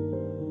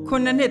ခု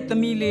နှစ်သ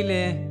မီးလေး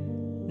လဲ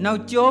နော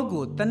က်ကျော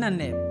ကိုတနတ်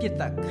နဲ့ပြစ်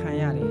တက်ခံ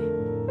ရတယ်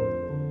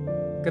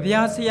က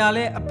ဗျာဆရာ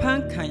လဲအဖ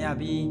မ်းခံရ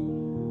ပြီး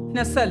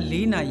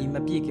24နာရီမ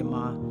ပြည့်ခင်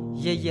မှာ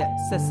ရက်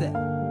ဆက်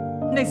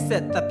နှိပ်စ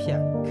က်တပ်ဖြ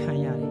တ်ခံ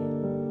ရတယ်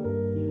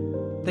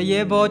တရေ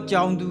ဘော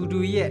ကြောင်သူ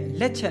တို့ရဲ့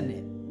လက်ချက်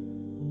နဲ့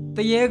တ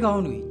ရေကော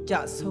င်းတွေကြ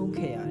ဆုံး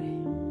ခဲ့ရတယ်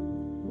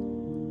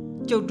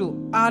ကျုပ်တို့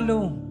အား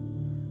လုံး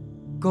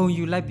ဂုဏ်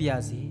ယူလိုက်ပါ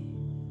စေ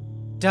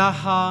ဒါ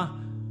ဟာ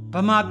ဗ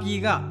မာပြည်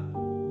က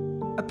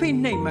အဖိ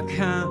နှိပ်မ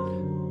ခံ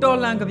တော်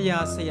လန်ကဗျာ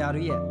ဆရာ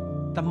တို့ရဲ့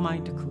သမို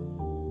င်းတစ်ခု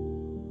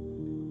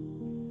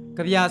က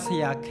ဗျာဆ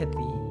ရာခက်သ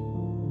ည်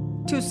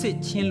ထုစစ်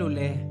ချင်းလို့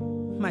လဲ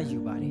မှတ်ယူ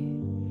ပါတယ်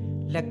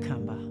လက်ခံ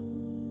ပါ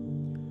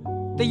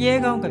တရေ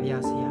ကောင်းကဗျာ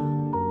ဆရာ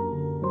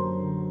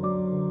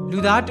လူ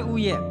သားတ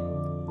ဦးရဲ့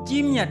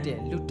ကြီးမြတ်တဲ့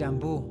လူတန်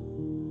ဖိုး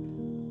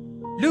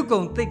လူ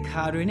ကုံသိက္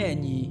ခာတွေနဲ့အ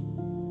ညီ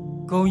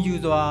ဂုံယူ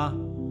စွာ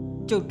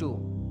ကျုပ်တို့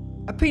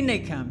အဖိနှိ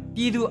တ်ခံ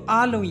ပြည်သူ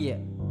အားလုံးရဲ့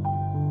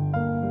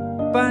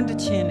ပန်းတ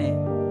ချင်းနဲ့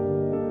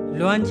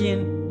လွမ်းချ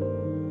င်း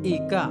ဧ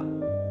က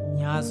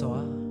ညာစွာ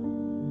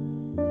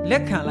လ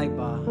က်ခံလိုက်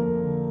ပါ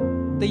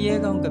တရေ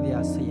ကောင်းကဗျာ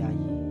ဆရာ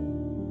ကြီး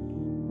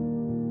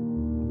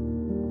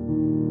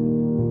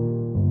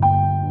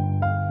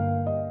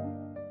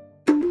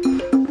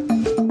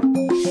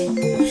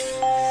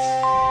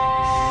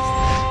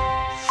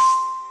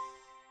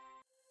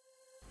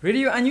ရေ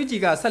ဒီယိုNUG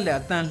ကဆက်လက်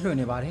အသံလွှင့်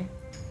နေပါတယ်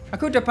အ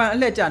ခုတပံအ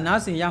လှည့်ကျနား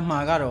ဆင်ရမှာ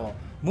ကတော့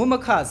မိုးမ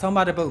ခဆောင်း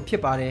ပါးတစ်ပုဒ်ဖြ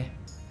စ်ပါတယ်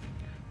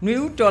ຫນွေ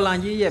ဦးတော်လန်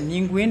ရေးရဲ့မြ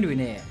င်ကွင်းတွေ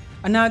နဲ့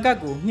အနာဂတ်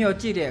ကိုမျှော်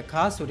ကြည့်တဲ့အ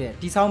ခါဆိုတဲ့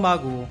ဒီဆောင်းပါး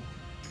ကို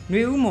ຫ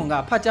ນွေဦးမွန်က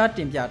ဖတ်ကြားတ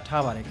င်ပြ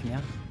ထားပါတယ်ခင်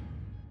ဗျာ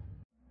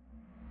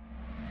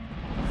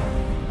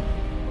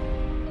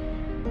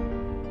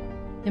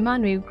မြန်မာ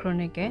နွေဦးခ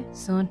ရိုနီကယ်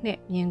ဇွန်နှစ်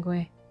မြင်ကွ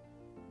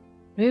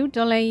င်းနွေဦး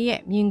ဒေါ်လာ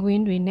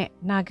ရဲ့မြင်ကွင်းတွေနဲ့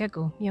နာ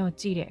ဂတ်ကိုမျှော်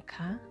ကြည့်တဲ့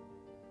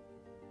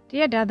အခါတ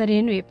ရက်တာသ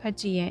တင်းတွေဖတ်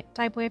ကြည့်ရင်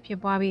တိုက်ပွဲဖြစ်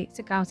ပွားပြီး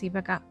စစ်ကောင်စီ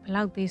ဘက်က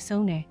ဘလောက်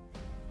သေးဆုံးတယ်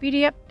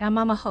PDF ဒါ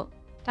မှ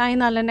မဟုတ်တို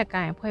င်းသားလက်နက်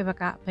ကိုင်အဖွဲ့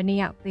ဘက်က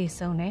ဘယ်နှယောက်သေ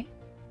ဆုံး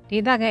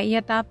တယ်ဒေသခံအရ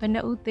က်သားဘယ်နှ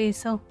ဦးသေ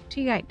ဆုံးထိ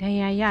ခိုက်ဒဏ်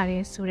ရာရတ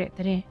ယ်ဆိုတဲ့သတ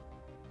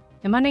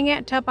င်းမြန်မာနိုင်ငံ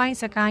အထက်ပိုင်း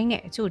စကို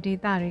င်းနဲ့အချို့ဒေ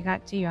သတွေ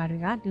ကကြေးရွာ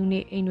တွေကလူနေ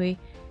အိမ်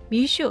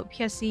တွေမီး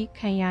ရှို့ဖျက်ဆီး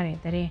ခံရတဲ့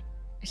သတ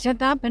င်းအ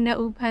ရက်သား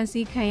ဘယ်နှဦးဖ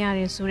မ်းဆီးခံရတ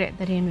ယ်ဆိုတဲ့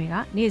သတင်းတွေ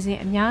ကနေ့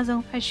စဉ်အများ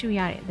ဆုံးဖတ်ရှု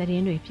ရတဲ့သတ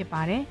င်းတွေဖြစ်ပါ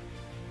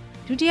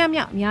တယ်ဒုတိယ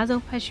မြောက်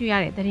အများဆုံးဖတ်ရှုရ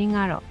တဲ့သတင်း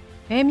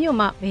ကတော့ဘယ်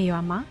မြို့မှာ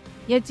ဘယ်ရွာ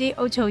မှာရက်ကြီး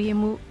အုပ်ချုပ်ရေး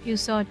မှုပြူ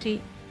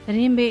စောတိသ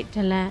တင်းပေးဒ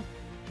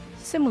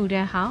လန်စစ်မှုတ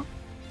န်းဟော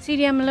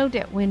င်းစီရီယမ်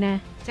မလုပ်တဲ့ဝန်ထ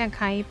မ်းကြန့်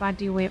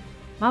ခိုင်ပါတီဝင်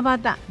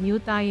မဘာတ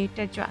မျိုးသားရေးတ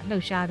က်ကြွလှု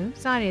ပ်ရှားသူ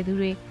စတဲ့သူ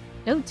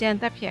တွေလုံ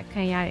ခြံတပ်ဖြတ်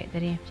ခံရတဲ့သတ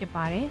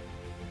င်းဖြစ်ပါတယ်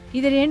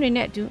ဒီသတင်းတွေ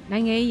နဲ့အတူ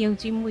နိုင်ငံရေး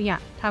ယုံကြည်မှု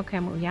ရထောက်ခံ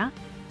မှုရ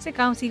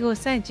စစ်ကောင်စီ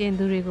ကိုစ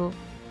န့်ကျင်သူတွေကို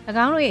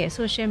၎င်းတို့ရဲ့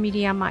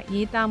ဆိုရှယ်မီဒီယာမှာ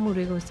ရေးသား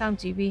မှုတွေကိုစော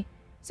င့်ကြည့်ပြီး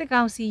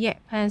စစ်ကောင်စီ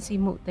ရဲ့ဖမ်းဆီး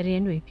မှုသ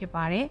တင်း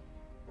တွေဖြစ်ပါတယ်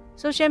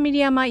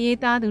ဆိုရှယ်မီဒီယာမှာ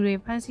ရေးသားသူ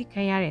တွေဖမ်းဆီး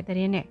ခံရတဲ့သတ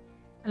င်းနဲ့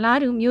အလား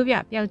တူ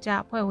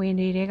မျိုးပြပျောက်ကြားအဖွဲ့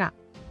ဝင်တွေ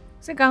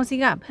ကစစ်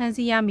ကောင်စီကဖမ်း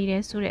ဆီးရမိ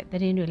တဲ့ဆိုတဲ့သ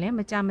တင်းတွေလည်းမ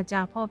ကြ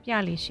ဖော်ပြ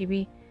လေ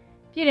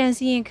ရှိပြီးပြည်ထန်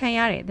စီရင်ခံရ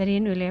တဲ့သ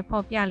တင်းတွေလ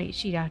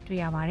ည်းဖော်ပြလေရှိတာတွေ့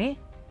ရပါတယ်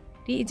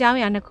ဒီအကြောင်း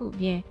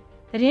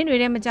အရာနှစ်ခုပြင်သတင်း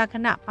တွေလည်းမကြ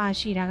ခဏပါ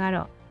ရှိတာက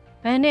တော့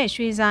ဗန်နဲ့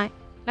ရွှေ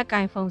ဆိုင်လက်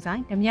ကင်ဖုန်း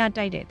ဆိုင်ဓမြ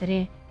တိုက်တဲ့သတ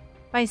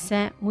င်းပိုက်ဆံ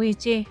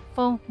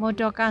ငွေကြေးဖုန်းမော်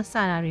တော်ကားစ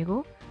တာ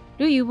တွေကို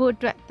လူယူဖို့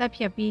အတွက်တပ်ဖြ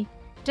တ်ပြီး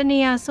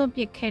တနေရာစွန့်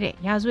ပစ်ခဲ့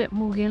တဲ့ရာဇ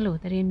ဝတ်မှုခင်း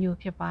လိုသတင်း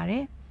မျိုးဖြစ်ပါတ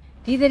ယ်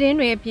ဒီသတ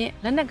င်းတွေ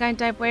အပြင်လက်နက်ကိုင်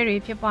တိုက်ပွဲ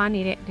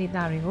တွေဖြစ်ပွားနေတဲ့ဒေ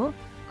သတွေ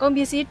ကိုကုန်ပ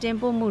စ္စည်း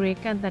တင်ပို့မှု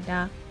တွေကန့်သက်တာ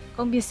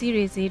ကုန်ပစ္စ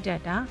ည်းတွေဈေးတ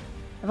က်တာ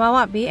သဘာဝ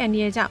ဘေးအန္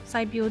တရာယ်ကြောင့်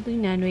စိုက်ပျိုး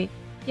သီးနှံ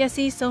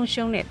တွေပျက်စီးဆုံး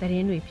ရှုံးတဲ့သတ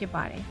င်းတွေဖြစ်ပါ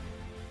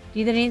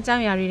တယ်ဒီသတင်း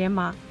အကြောင်းအရာတွေထဲ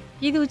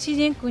မှာပြည်သူချင်း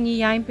ချ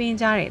င်းကူညီရိုင်းပ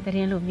င်းကြတဲ့သတ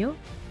င်းလို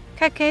မျိုးခ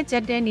က်ခဲကြက်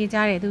တဲနေကြ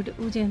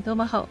တဲ့သူတူးချ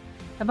င်းသို့မဟုတ်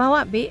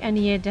သဘာဝဘေးအန္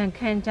တရာယ်ဒဏ်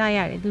ခံကြ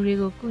ရတဲ့သူ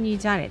တွေကိုကူညီ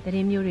ကြတဲ့သ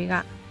တင်းမျိုးတွေ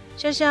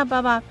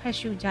ကရှားရှားပါးပါးဖတ်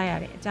ရှုကြရ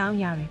တဲ့အကြောင်းအ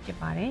ရာ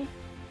တွေဖြစ်ပါတယ်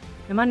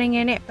မြန်မာ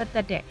နိုင်ငံနဲ့ပတ်သ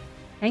က်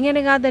တဲ့နိုင်ငံ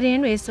တကာသတင်း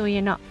တွေဆို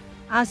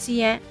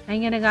ရင်တော့အာဆီယံနိုင်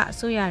ငံတကာအ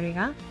စိုးရတွေ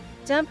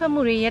ကကြမ်း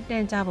ဖက်မှုတွေရပ်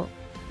တန့်ကြဖို့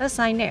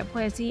သက်ဆိုင်တဲ့အ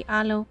ဖွဲ့အစ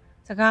ည်းအားလုံး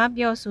စကား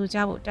ပြော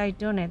ဆိုကြဖို့တိုက်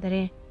တွန်းတဲ့သတ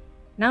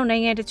င်းနောက်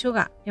နိုင်ငံတချို့က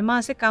မြန်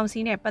မာစစ်ကောင်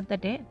စီနဲ့ပတ်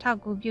သက်တဲ့အထောက်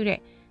အကူပြု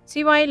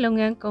တဲ့စီးပွား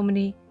ရေးလုပ်ငန်းကုမ္ပ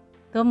ဏီ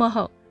သို့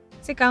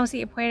မဟုတ်စစ်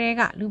ကောင်စီအဖွဲ့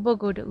တွေကလူပုဂ္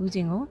ဂိုလ်တဦးချ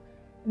င်းကို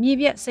အမည်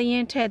ပြစရ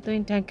င်ထည့်သွ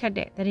င်းတန်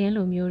ခတ်တဲ့သတ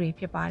င်းလိုမျိုးတွေ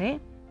ဖြစ်ပါ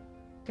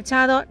တယ်တ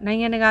ခြားသောနိုင်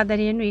ငံတကာသ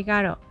တင်းတွေက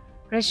တော့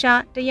ရု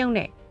ရှား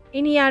တရုတ်နဲ့အိ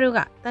န္ဒိယတို့က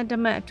တန်တ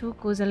မတ်အ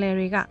ထူးကိုယ်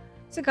စားလှယ်တွေ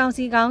ကစစ်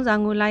ကောင်စီခေါင်းဆော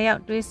င်ကိုလာရောက်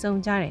တွေ့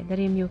ဆုံကြတဲ့သတ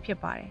င်းမျိုးဖြစ်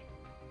ပါ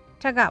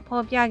တယ်ထက်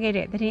ကဖော်ပြခဲ့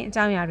တဲ့သတင်း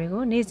အကြောင်းအရာတွေ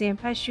ကိုနေ့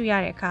စဉ်ဖတ်ရှုရ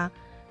တဲ့အခါ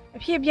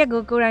အဖြစ်အပျက်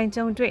ကိုကိုယ်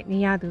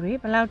တိုင်ကြုံတွေ့နေရသူ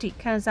တွေဘယ်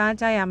လောက်ထိခံစား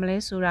ကြရမလဲ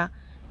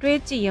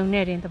ဆိုတာတွေးကြည့်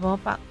ရုံနဲ့တင်သ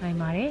ဘောပေါက်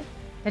နိုင်ပါတယ်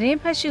သတ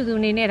င်းဖတ်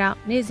ရှုသူအနေ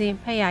နဲ့တော့နေ့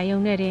စဉ်ဖတ်ရရုံ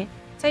နဲ့တင်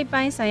စိတ်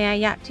ပိုင်း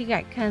ဆိုင်ရာအရထိခို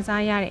က်ခံ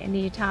စားရတဲ့အ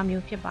နေအထား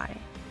မျိုးဖြစ်ပါတယ်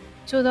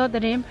ချို့သော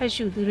သတင်းဖတ်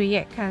ရှုသူတွေ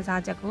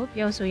ရဲ့ခံစားချက်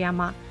ကိုပြောဆို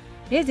ရမှာ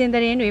နေ့စဉ်သတ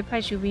င်းတွေ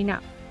ဖတ်ရှုပြီး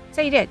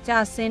နောက်စိတ်တဲ့ကြ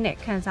ဆင်း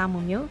တဲ့ခံစား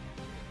မှုမျိုး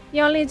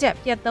မျောလင့်ချက်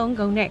ပြတ်သုံး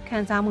ကုန်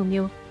တဲ့ခံစား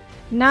မှုမျိုး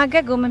နာ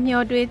ဂတ်ကို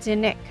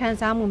မမျှော်တွေးခြင်း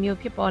နဲ့ခံစားမှုမျိုး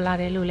ဖြစ်ပေါ်လာ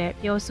တယ်လို့လ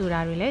ည်းပြောဆိုတာ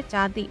တွေလ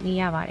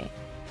ည်းကြားသိနေရပါ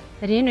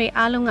တယ်သတင်း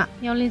တွေအားလုံး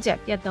ကမျောလ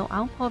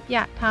င့်ချက်ပြတ်သုံးအောင်ဖော်ပြ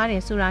ထားတ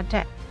ယ်ဆိုတာထ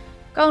က်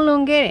ကောင်းလွ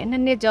န်ခဲ့တဲ့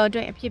နှစ်ကျော်အတွ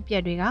င်းအဖြစ်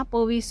အပျက်တွေ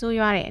ကပိုပြီးဆိုး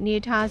ရွားတဲ့အနေ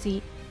အထား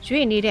စီ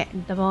ရွေ့နေ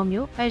တဲ့သ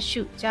ဘောမျိုး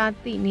ဖတ်ရှုကြား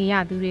သိနေ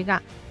ရသူတွေ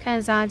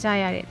ကခံစားကြ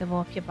ရတဲ့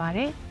သဘောဖြစ်ပါ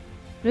တယ်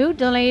။လူ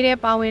ဒလိတဲ့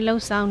ပါဝင်လှုပ်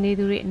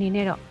ဆောင်နေသူတွေ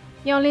အနေနဲ့တော့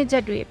မျောလင့်ချ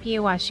က်တွေအပြ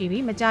ည့်အဝရှိ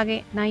ပြီးမကြခ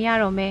င်နိုင်ရ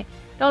တော့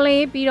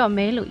မယ်တော်လေးပြီးတော့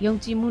မယ်လို့ယုံ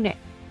ကြည်မှုနဲ့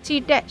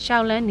ချီတက်ရှော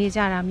က်လန်းနေကြ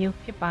တာ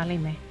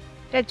မျိုးဖြစ်ပါလိမ့်မယ်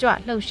။တက်ကြွ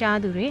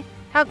လှုပ်ရှားသူတွေ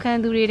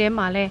ထောက်ခံသူတွေထဲ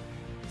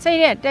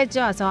မှာလဲစိတ်တဲ့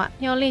တက်ကြွ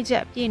စွာမျောလ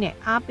င့်ချက်ပြည့်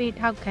နဲ့အား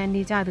ပေးထောက်ခံနေ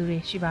ကြသူ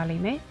တွေရှိပါလိ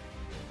မ့်မယ်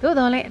။သို့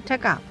တော်လည်းအထက်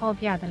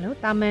ကဖော်ပြတယ်လို့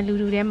တာ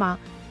မန်လူထဲမှာ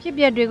ဖြစ်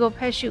ပျက်တွေကို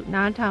ဖတ်ရှု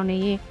နားထောင်နေ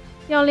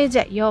ရင်မျောလ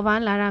င့်ချက်ရော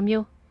ပန်းလာတာ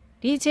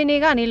မျိုးဒီအခြေအနေ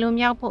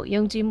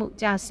ကနေလွန်မြောက်ဖို့ယုံကြည်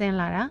မှုကျဆ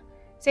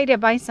င်းလာတာစိတ်တဲ့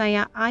ပိုင်း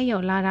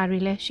ဆိုင်ရာအာရုံလာတာ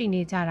တွေလည်းရှိ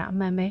နေကြတာ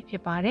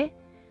အမှန်ပဲဖြစ်ပါတယ်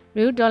။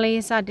ရူဒေါ်လာ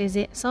ရေးစတင်စ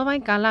ဉ်အစော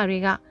ပိုင်းကာ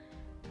လတွေ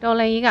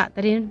ကဒေါ်လာရေးကသ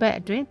တင်း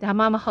ပတ်အတွ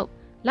င်းဒါမှမဟုတ်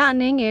လအ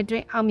နေငယ်အတွ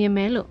င်းအောင်မြင်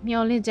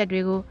မယ်လို့မျှော်လင့်ချက်တွေ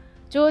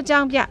ကိုကြိုးကြော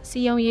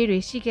င်းပြစီယုံရေးတွေ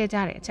ရှိခဲ့ကြ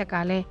တဲ့အချက်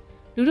ကလ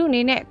ည်းလူလူအ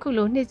နေနဲ့အခု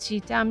လိုနှစ်ချီ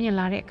ကြာမြင့်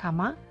လာတဲ့အခါ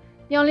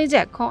မှာမျှော်လ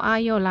င့်ချက်ခွန်အား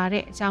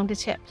လျော့လာတဲ့အကြောင်း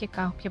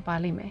တစ်ချက်ဖြစ်ကော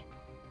င်းဖြစ်ပါလိမ့်မယ်။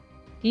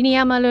ဒီနေ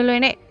ရာ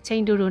မှာလွယ်လွယ်နဲ့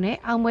ချိန်တူတူနဲ့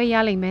အောင်ပွဲ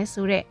ရလိမ့်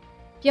မယ်ဆို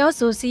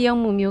တဲ့ပြောဆိုစည်းရုံး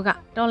မှုမျိုး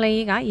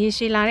ကတော်လှန်ရေး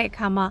ကရေရှည်လာတဲ့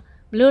အခါမှာ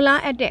မလို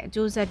လားအပ်တဲ့အ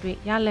ကျိုးဆက်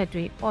တွေရ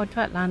လဒ်တွေပေါ်ထွ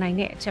က်လာ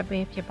နိုင်တဲ့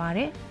အချက်ပဲဖြစ်ပါတ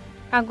ယ်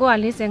။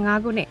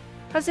1945ခုနှစ်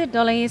ဖက်စစ်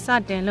ဒေါ်လာရေးစ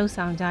တင်လှုပ်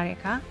ဆောင်ကြတဲ့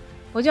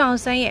အခါဗိုလ်ချုပ်အော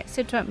င်ဆန်းရဲ့စ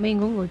စ်ထွက်မိ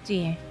န့်ခွန်း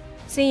ကိုကြည့်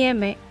ရင်စ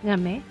င်းရဲမယ်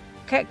ငတ်မယ်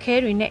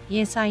ခက်ခဲတွေနဲ့ရ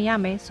င်ဆိုင်ရ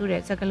မယ်ဆို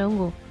တဲ့စ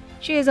ကားလုံးကို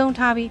ရှေ့ဆုံး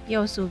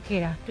ထားပြီးပြောဆို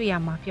ခဲ့တာတွေ့ရ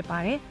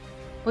မှာဖြစ်ပါတယ်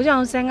။ဗိုလ်ချုပ်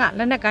အောင်ဆန်းက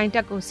လက်နက်ကိုင်တ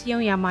ပ်ကိုစီယုံ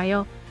ရမှာ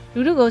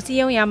ရောလူထုကိုစီ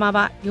ယုံရ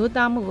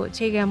မှာပါရိုးသားမှုကို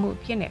အခြေခံ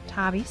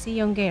မှုဖြစ်နေထားပြီးစီ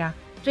ယုံခဲ့တာ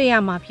တွေ့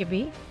ရမှာဖြစ်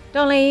ပြီး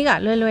တော်လှန်ရေးက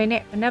လွယ်လွယ်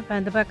နဲ့မ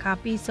နက်ဖြန်တစ်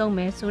ပတ်ခါပြီးဆုံးမ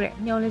ယ်ဆိုတဲ့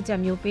မျှော်လင့်ချက်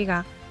မျိုးပေး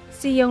ကစ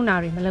စီယုံနာ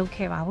တွေမလုပ်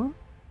ခဲ့ပါဘူး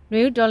။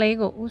ရေဦးတော်လေး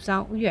ကိုဦးဆော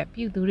င်ဥရွက်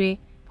ပြုသူတွေ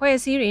ဖွဲ့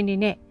စည်းတွေအနေ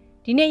နဲ့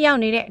ဒီနေ့ရောက်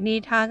နေတဲ့အနေ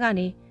အထားက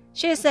နေ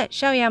ရှေ့ဆက်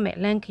ရှောက်ရမယ့်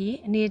လမ်းခီ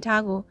အနေအ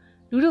ထားကို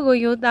လူတို့ကို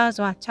ရိုးသား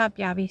စွာချ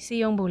ပြပြီးစီ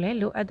ယုံဖို့လဲ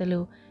လိုအပ်တယ်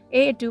လို့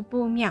အေးအတူ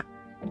ပို့မြ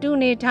အတူ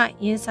နေထိုင်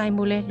ရင်ဆိုင်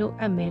ဖို့လဲလို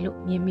အပ်မယ်လို့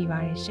မြင်မိပါ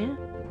တယ်ရှင်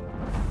။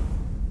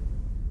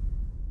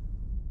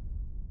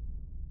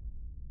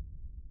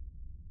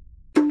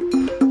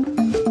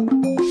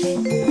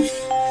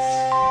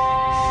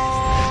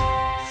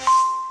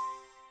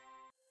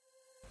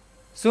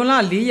ဇွန်လ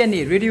4 ရက်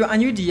နေ့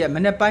RadioNUG ရဲ့မ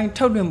နက်ပိုင်း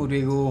ထုတ်လွှင့်မှု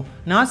တွေကို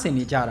နားဆင်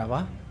နေကြတာပါ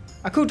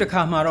အခုတစ်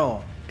ခါမှာတော့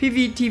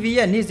PVTV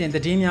ရဲ့နေ့စဉ်သ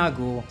တင်းများ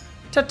ကို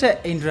ထက်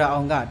အိန္ဒြာ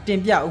အောင်ကတင်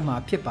ပြဥမှာ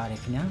ဖြစ်ပါတယ်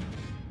ခင်ဗျာ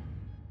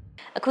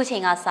အခုချိ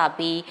န်ကစ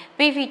ပြီး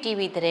PVTV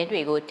သတင်း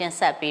တွေကိုတင်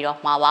ဆက်ပြီးတော့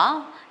မှာပါ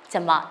ကျွ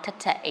န်မထ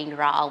က်အိန္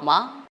ဒြာအောင်ပါ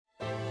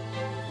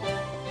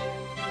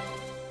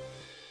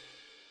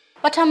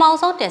ပထမ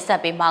ဆုံးတင်ဆ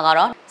က်ပေးမှာက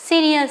တော့စီ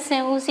ရီယယ်စ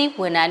င်ဦးစီးဝ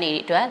န်ထမ်းတွေ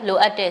အတွက်လို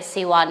အပ်တဲ့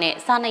စေဝါနဲ့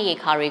စားနပ်ရိ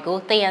က္ခာတွေကို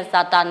တယံ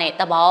ဇာတာနဲ့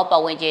တဘာဝပ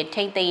တ်ဝန်းကျင်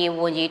ထိန်းသိမ်းရေး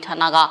ဝန်ကြီးဌာ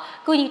နက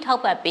ကူညီထော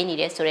က်ပံ့ပေးနေ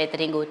တဲ့ဆိုတဲ့သ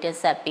တင်းကိုတင်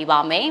ဆက်ပေးပါ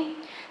မယ်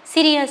။စီ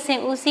ရီယယ်စင်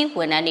ဦးစီးဝ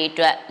န်ထမ်းတွေအ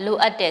တွက်လို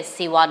အပ်တဲ့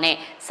စေဝါနဲ့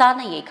စားန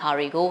ပ်ရိက္ခာ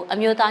တွေကိုအ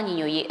မျိုးသားညီ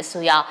ညွတ်ရေးအ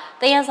စိုးရ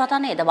တယံဇာတာ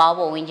နဲ့တဘာဝ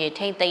ပတ်ဝန်းကျင်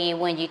ထိန်းသိမ်းရေး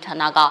ဝန်ကြီးဌာ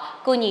နက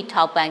ကူညီ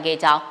ထောက်ပံ့ခဲ့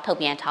ကြောင်းထုတ်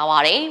ပြန်ထားပါ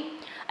တယ်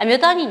။အ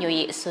မျိုးသားညီညွတ်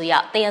ရေးအစိုးရ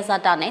တယံဇာ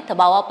တာနဲ့တ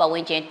ဘာဝပတ်ဝ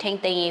န်းကျင်ထိန်း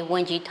သိမ်းရေးဝ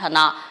န်ကြီးဌာန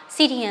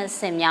စီဒီယန်စ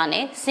င်များ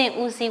နဲ့စင်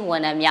ဦးစီးဝ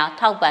န်ထမ်းများ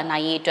ထောက်ပံ့နို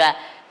င်ရေးအတွက်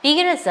ပြီး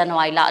ခဲ့တဲ့ဇန်န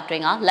ဝါရီလအတွ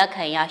င်းကလက်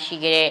ခံရရှိ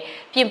ခဲ့တဲ့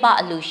ပြင်ပ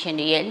အလူရှင်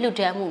တွေရဲ့လှူ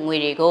ဒန်းမှုငွေ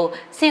တွေကို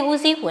စင်ဦး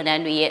စီးဝန်ထ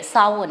မ်းတွေရဲ့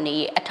စားဝတ်နေ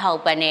ရေးအထောက်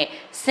ပံ့နဲ့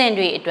စင်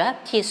တွေအတွက်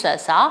ဖြည့်ဆွတ်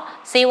စာ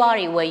စေဝါ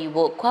တွေဝယ်ယူ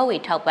ဖို့ခွဲဝေ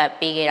ထောက်ပံ့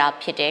ပေးခဲ့တာ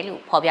ဖြစ်တယ်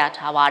လို့ဖော်ပြ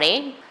ထားပါတယ်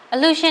။အ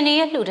လူရှင်တွေ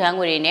ရဲ့လှူဒန်း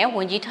ငွေတွေနဲ့ဝ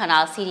န်ကြီးဌာန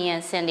စီဒီယ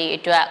န်စင်တွေ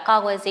အတွက်ကာ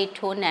ကွယ်ဆေး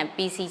ထိုးနှံ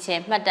ပြီးစီးခြ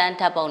င်းမှတ်တမ်း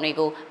ဓာတ်ပုံတွေ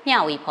ကိုမျှ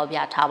ဝေဖော်ပြ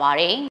ထားပါ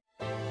တယ်။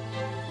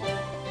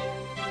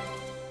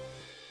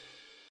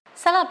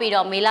ဆက်လက်ပြီး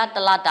တော့မေလတ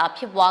လတာ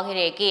ဖြစ်ပွားခဲ့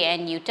တဲ့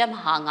KNU တပ်မ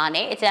ဟာ9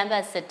နဲ့အကြမ်းဖ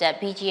က်စစ်တပ်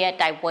BGF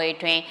တိုက်ပွဲအ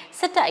တွင်း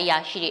စစ်တပ်အရာ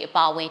ရှိတွေအ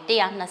ပါအဝင်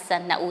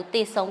122ဦး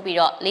သေဆုံးပြီး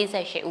တော့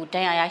48ဦးဒ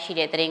ဏ်ရာရရှိ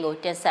တဲ့တဲ့တင်ကို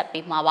တင်ဆက်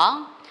ပေးမှာပါ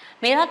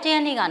မေလ10ရ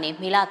က်နေ့ကနေ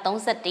မေလ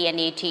31ရက်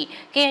နေ့ထိ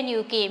KNU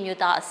မြို့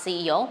သားအစ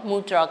ည်းအရုံးမူ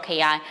တရခ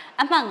ရိုင်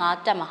အမှတ်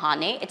9တပ်မဟာ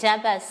နဲ့အကြမ်း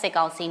ဖက်စစ်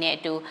ကောင်စီနဲ့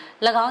အတူ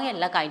၎င်းရဲ့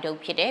လက်ကင်တုပ်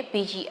ဖြစ်တဲ့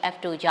BGF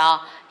တို့ကြောင့်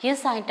ရင်း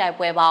ဆိုင်တိုက်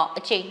ပွဲပေါင်း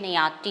အကြိမ်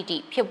200တိတိ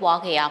ဖြစ်ပွား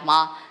ခဲ့ရမှာ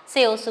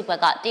စေအိုစုဘ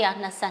က်က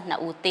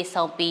122ဦးသေ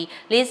ဆုံးပြီး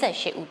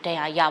48ဦးဒဏ်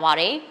ရာရပါ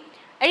တယ်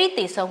။အဲ့ဒီ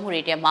သေဆုံးမှု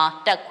တွေထဲမှာ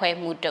တက်ခွဲ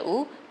မှု2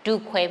ဦးဒု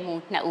ခွဲမှု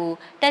2ဦး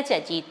တက်ချ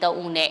က်ကြီး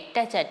3ဦးနဲ့တ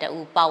က်ချက်2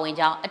ဦးပါဝင်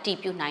ကြောင်းအတည်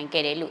ပြုနိုင်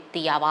ခဲ့တယ်လို့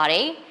သိရပါတ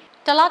ယ်။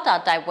တလတာ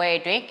တိုက်ပွဲ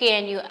အတွင်း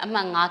KNU အမှ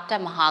တ်9တ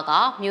ပ်မဟာက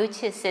မြို့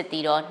ချစ်စစ်တီ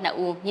တော်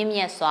2ဦးမြင့်မြ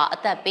တ်စွာအ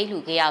သက်ပေးလှူ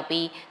ခဲ့ရ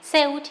ပြီး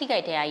10ဦးထိခို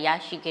က်ဒဏ်ရာရ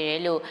ရှိခဲ့တ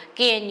ယ်လို့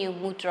KNU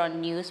Mutra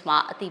News မှာ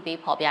အသိပေး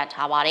ဖော်ပြ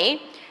ထားပါတယ်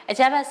။အ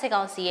ကြမ်းဖက်စစ်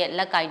ကောင်စီရဲ့လ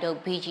က်ကင်တုပ်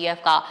BGF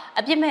က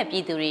အပြစ်မဲ့ပြ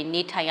ည်သူတွေ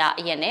နေထိုင်ရ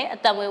အရက်နဲ့အ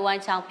သက်မွေးဝ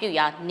မ်းချောင်းပြု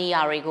ရာနေ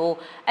ရာတွေကို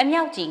အ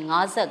မြောက်ကြီး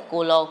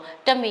56လုံး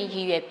တမင်ရ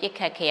ည်ရွယ်ပစ်ခ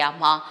တ်ခဲ့ရ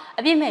မှာ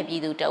အပြစ်မဲ့ပြ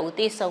ည်သူ2ဦး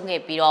သေဆုံး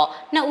ခဲ့ပြီးတော့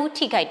2ဦး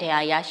ထိခိုက်ဒဏ်ရာ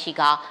ရရှိ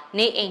က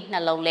နေအိမ်2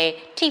လုံးလည်း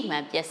ထိမှ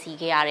န်ပျက်စီး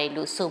ခဲ့ရတယ်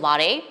လို့ဆိုပါ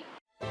တယ်။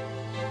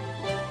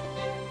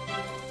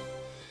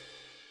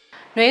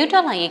နွေဦး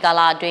တော်လှန်ရေးကာ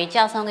လအတွင်း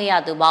ကြာဆုံးခဲ့ရ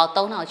သူပေါင်း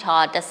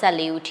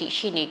3614ဦးထိ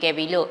ရှိနေခဲ့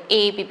ပြီလို့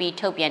AAPP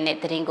ထုတ်ပြန်တဲ့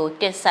သတင်းကို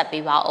တင်ဆက်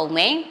ပေးပါဦးမ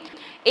ယ်။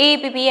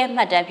 AAPP ရဲ့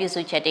မှတ်တမ်းပြု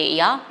စုချက်တွေအ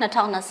ရ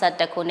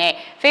2021ခုနှစ်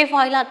ဖေ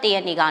ဖော်ဝါရီလ1ရ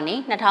က်နေ့ကနေ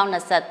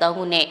2023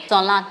ခုနှစ်ဇွ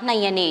န်လ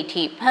2ရက်နေ့အ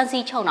ထိဖမ်း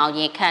ဆီးချုပ်နှောင်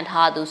ခြင်းခံ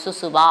ထားသူစု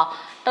စုပေါင်း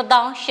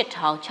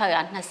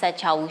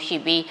18626ဦးရှိ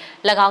ပြီး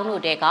၎င်း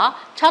တို့တဲက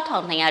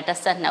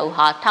6212ဦး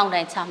ဟာထောင်ဒ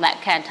ဏ်ချမှတ်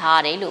ခံထား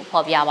ရတယ်လို့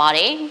ဖော်ပြပါတ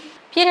ယ်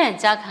။ပြည်ထောင်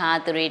ကြခံ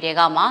သူတွေတဲ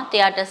ကမှ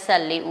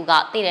114ဦးက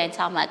တည်တံ့ချ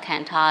မှတ်ခံ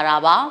ထားရတာ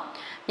ပါ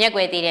။မျက်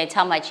ကွယ်တည်တဲ့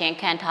6မှတ်ချင်း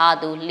ခံထား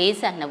သူ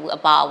42ဦးအ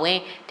ပါအဝင်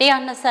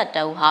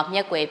122ဦးဟာမျ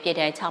က်ကွယ်ပြည့်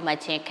တဲ့6မှတ်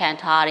ချင်းခံ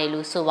ထားရတယ်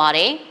လို့ဆိုပါတ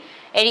ယ်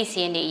။အဲ့ဒီ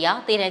စီးရင်ဒီအရ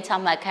တည်တဲ့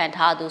6မှတ်ခံ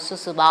ထားသူစု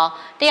စုပေါင်း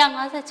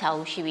156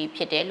ဦးရှိပြီဖြ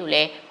စ်တယ်လို့လ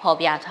ည်းဖော်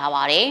ပြထား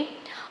ပါတယ်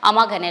။အာမ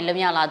ခံနဲ့လွတ်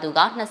မြောက်လာသူ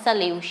က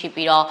24ဦးရှိ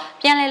ပြီးတော့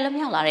ပြန်လည်လွတ်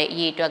မြောက်လာတဲ့အ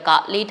ရေအတွက်က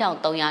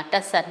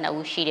4312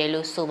ဦးရှိတယ်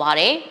လို့ဆိုပါ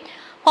တယ်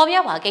။ဖော်ပြ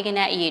ပါကိကန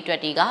အရေးအတွက်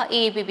တွေက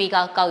AAPP က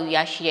ကောက်ယူရ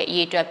ရှိတဲ့အ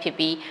ရေးအတွက်ဖြစ်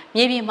ပြီး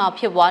မြေပြင်မှာ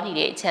ဖြစ်ပွားနေ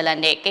တဲ့အချက်အလက်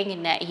နဲ့ကိက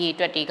နအရေးအ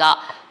တွက်တွေက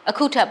အ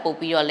ခုထပ်ပို့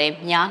ပြီးတော့လည်း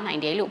များနို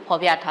င်တယ်လို့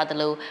ဖော်ပြထားသ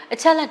လိုအ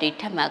ချက်လက်တွေ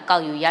ထပ်မံကော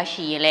က်ယူရ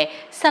ရှိရင်လည်း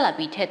ဆက်လက်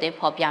ပြီးထည့်သွင်း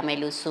ဖော်ပြမယ်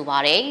လို့ဆိုပါ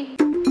တယ်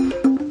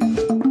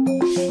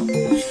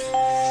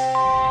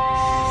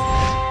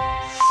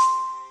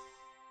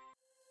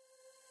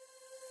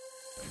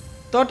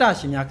တောတာ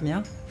ရှင်များခင်ဗျာ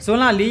ဇွန်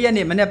လ4ရက်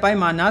နေ့မနေ့ပိုင်း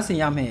မှာနားဆင်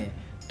ရမယ်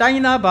တိုင်းရ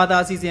င်းသားဘာသာ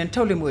အစီအစဉ်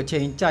ထုတ်လွှင့်မှုအချိ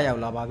န်ကြာရော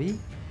က်လာပါပြီ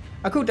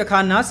အခုတခါ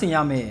နားဆင်ရ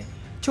မယ်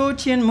ချိုး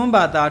ချင်းမွန်း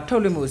ဘာသာထု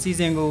တ်လွှင့်မှုအစီအ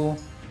စဉ်ကို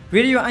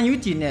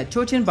RadioNUGနဲ့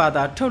ချိုးချင်းဘာ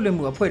သာထုတ်လွှင့်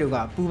မှုအဖွဲ့တို့က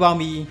ပူးပေါင်း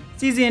ပြီး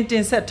စီစဉ်တ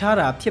င်ဆက်ထား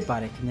တာဖြစ်ပါ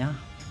တယ်ခင်ဗျာ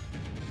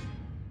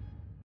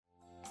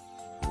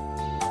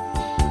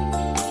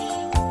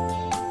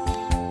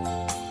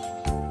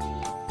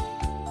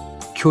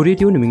ချိုရီ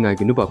တီယိုနမငိုင်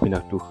ကနုပါဖိနာ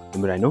တူန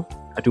မရိုင်နို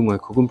အတူငွေ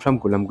ခုကုမ်ဖရမ်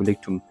ကိုလမ်ဂုလက်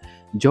ထုမ်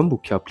ဂျမ်ဘူ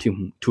ချပ်ဖလီမ်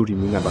ထူရီ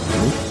မငါဘာခ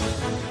နီ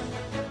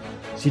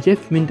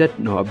CTF Mindat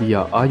no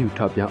abia ayu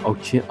thapya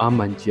aukchin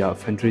amanjia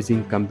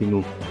fundraising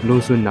campaign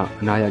longsun na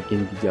anaya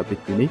kin bija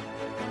bituni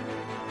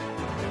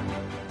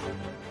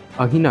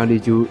Agina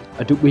leju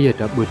adukwe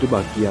ta botuba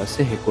kia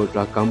se heko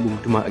ra kambum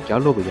tuma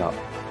akyalo bya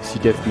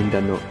CTF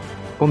Mindat no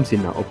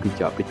pomsina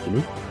opija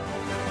bituni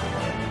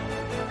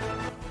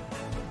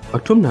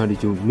Atumna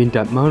leju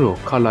Mindat maro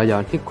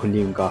khalaya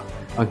nikhuninga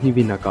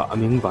agnivinaka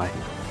amingbai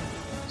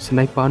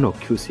sniper no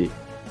QC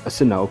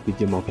asana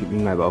opije mo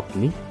phimingai ba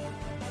okni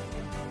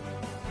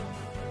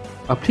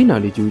Aprina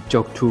leju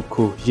jok tu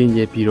ko yin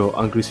ye biro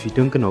angri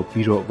switeng kano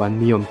biro ban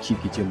miyom chi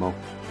ki jemo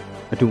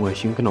atunga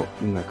shin kano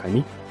nga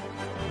khani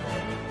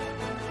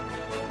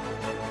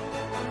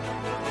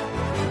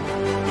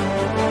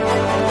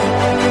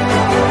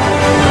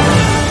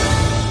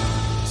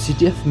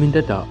CTF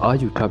Mindata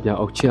ayu thapya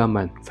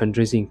aukchiaman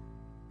fundraising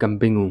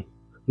campaign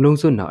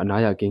longson na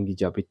anaya gengi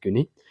jabit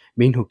kuni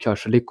main hokya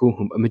shleku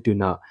hum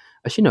amituna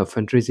ashina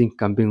fundraising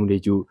campaign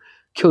leju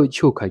khyo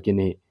chho khai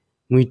kene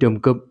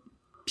nguitom kap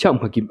Pyam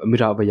Hakim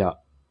Amirabaya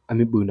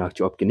Amibuna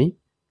job kini.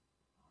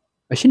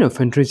 Ashina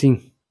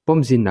fundraising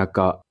Pomzin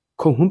Naka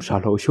Konghum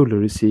Shalo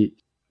Sholurisi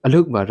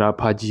Aluk Vara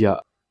Pajia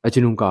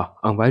Ajununga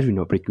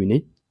Angvairino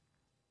Brequini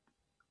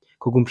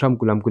Kogum Sham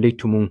Gulam Gulek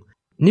Tumung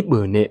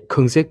Nibune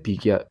Kungsek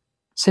Pigia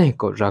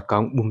Senko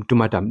Rakang Bum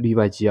Tumadam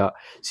Livajia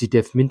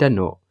CTF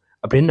Mindano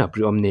Abrena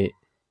Priomne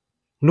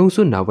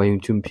Longsun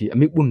Navayung Chumpi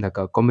Amibum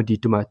Naka Comedy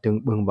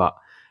Tumatung Bungba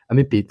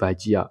Amipit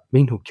Vajia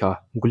Minhukya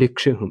Gulek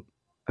Shehum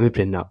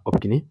Amiprena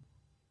Opkini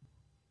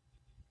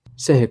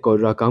Seheko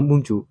rakang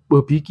bumju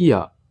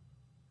berpikia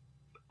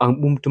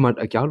ang bum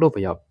tumat akyalo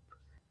bayap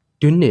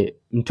dunne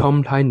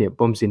mthom thai ne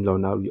pomsin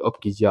lona ri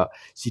opkija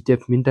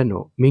CTF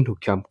Mindano minghu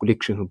khyam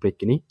collection hu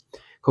breakini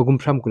khogum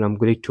phram kulam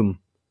collectum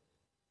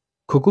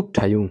khogup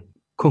thayung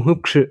khonghup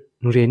khre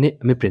nurene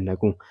ame prena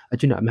gung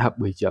ajuna ame hap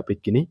boija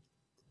breakini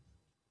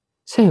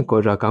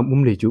seheko rakang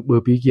bum leju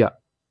berpikia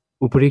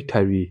uprik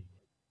thari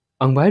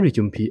angbai ri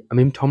jumpi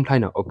ame mthom thai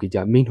na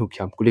opkija minghu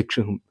khyam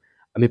collection hu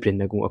ame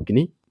prena gung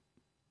opkini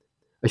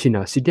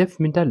Ashina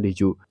CTF Mindat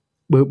leju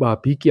berba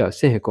pikia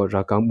seheko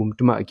rakang bum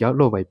tuma akya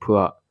lobai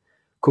phua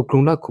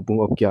khokrungla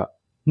khupung opkya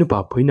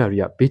nupa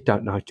phoinaria beta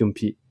na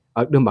chumpi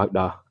akdam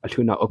akda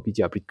athuna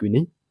opija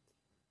bitkuini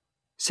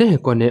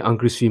seheko ne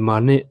angriswi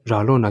marne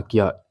ralo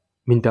nakia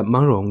Mindat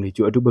mangrong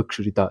leju adubak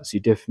khrita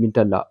CTF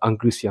Mindat la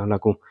angrisyang la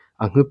kong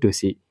anghup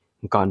tosi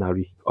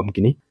kanari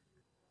omkini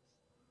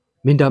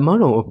Mindat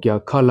mangrong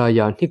opkya khala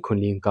ya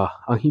nikhonlingka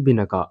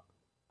ahibinaka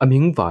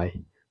amingwai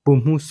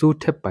pumhu su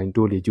thep pain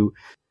to leju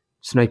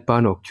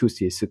Sniper no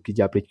QC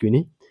sukija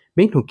brekwini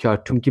main hokya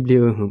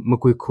thumkible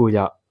makoi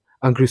khoya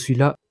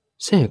angrisila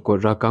se ko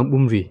rakang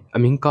bumri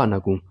amingka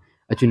nagung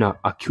ajuna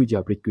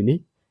akhuja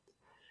brekwini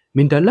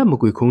mindala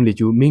makoi khong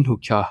leju main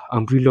hokya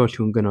ambrilo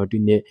thungana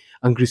dine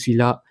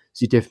angrisila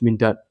CTF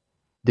Mindat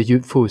the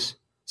youth force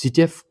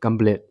CTF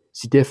Kamblet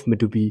CTF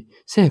Madubi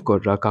se ko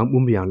rakang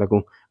bumriang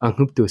lagung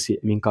anghup to se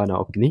amingka na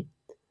opkini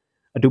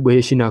adubai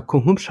shina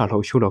khonghum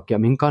shalho sholok ya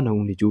amingka na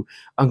leju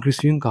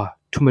angriswinga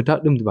thumata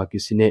dumdba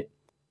kisine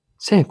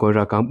Sehko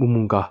rakang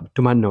bumunga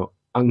tumano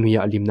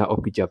angnuya alimna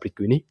opija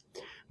prikwini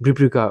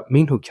bribrika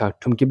minhokya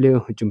thumkible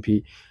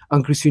hujumpi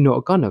angrisino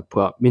akanak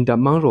phwa minda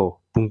mangro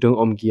bungtang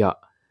omgia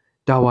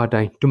dawa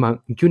dai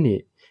tumang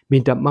gyune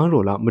minda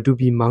mangro la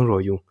madubi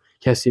mangro yu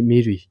hyasi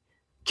miri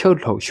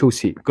khyauthau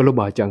shosi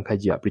galoba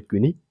jangkhaja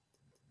prikwini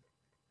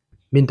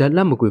minda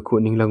lamagoi kho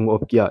ninglang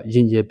opkia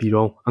yinye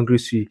birong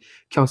angrisi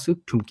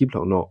khyasuk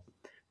thumkiblo no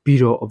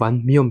biro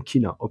awan miyom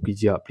khina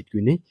opija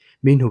prikwini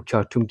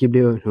minhokya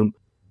thumkible hum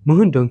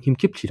Muhundang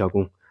himkip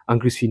chiragung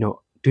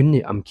angrisino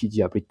dunne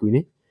amkijia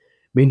bitkuine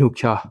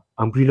menhukcha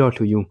ambrilo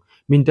thuyung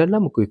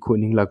mindala mukoi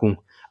khoning lagung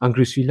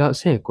angrisila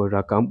se ko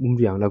rakam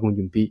umriang lagung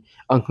jumpi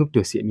anghup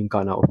to se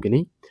mingkana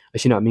opkini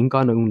ashina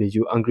mingkana ung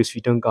leju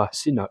angrisitang ka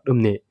sina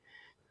dumne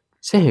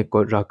se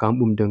ko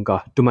rakam umdang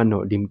ka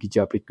tumano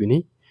limkija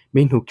bitkuine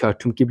menhukcha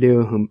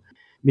thumkible hum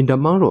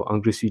mindamaro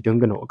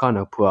angrisitang gano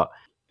kana phua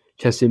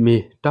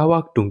chasime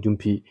tawak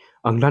tungjumpi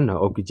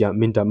anglana opkija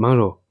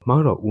mindamaro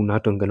mangro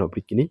una tangano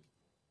bitkuine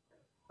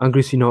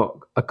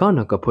Angrisino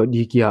akana ka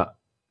phodi kia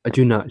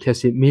ajuna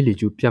lhyase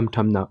meliju pyam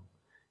thamna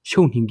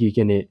shonghingi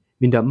kene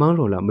minda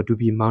mangro la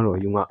madubi mangro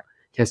yunga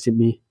lhyase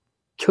mi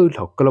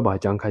khyothau kalaba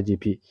jangkha ji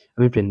phi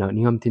ame prenna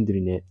ningam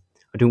tindrine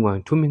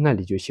adungwa thuminga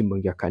liju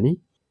shimbang yakani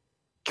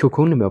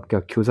khyokhong ne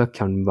mapka khyoza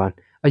khyamban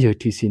ayo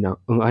thisina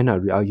aina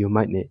ri ayo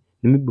mai ne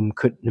nimi bum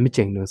khat nimi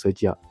cheng no so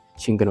jia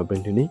shingano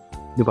brandune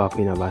nuba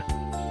phina ba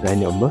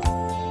rai omba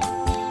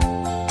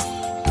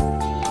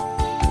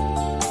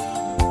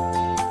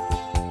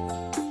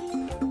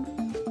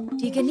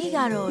ဒီကနေ့က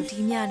တော့ဒီ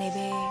ညနေ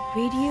ပဲ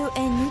Radio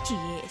NUG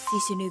ရဲ့အစီ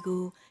အစဉ်လေး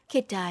ကိုခေ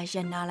တ္တရ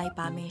န်နာလိုက်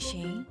ပါမယ်ရှ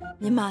င်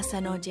။မြန်မာစံ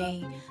တော်ချိန်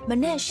မ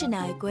နေ့၈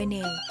နာရီခွဲ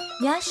နဲ့ည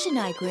၈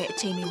နာရီခွဲအ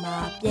ချိန်တွေမှာ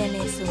ပြန်လ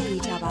ည်ဆုံ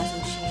တွေ့ကြပါ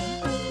လို့ရှင်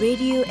။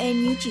 Radio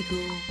NUG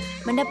ကို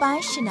မနေ့ပို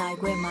င်း၈နာရီ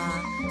ခွဲမှာ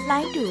လို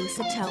င်းတူ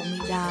16မီ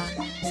တာ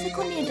19.9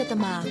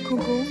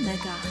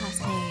 MHz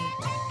နဲ့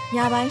ည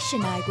ပိုင်း၈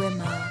နာရီခွဲ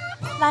မှာ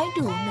လိုင်း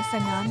တူ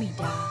25မီ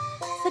တာ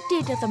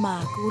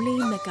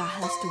 17.9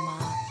 MHz တို့မှာ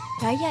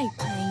ဓာတ်ရိုက်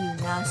ဖမ်းယူ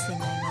နားဆင်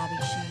နိုင်ပါပြီ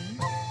ရှင်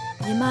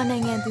။မြန်မာနို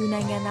င်ငံသူ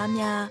နိုင်ငံသား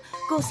များ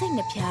ကိုယ်စိတ်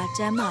နှဖျား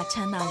ကျန်းမာချ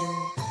မ်းသာ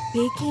လို့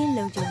ဘေးကင်း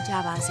လုံခြုံကြ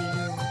ပါစေ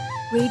လို့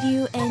Radio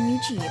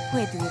NUG အ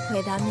ဖွဲ့သူအ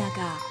ဖွဲ့သားများ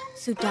က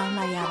ဆုတောင်း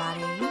လိုက်ရပါ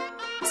တယ်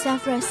။ San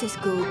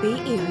Francisco Bay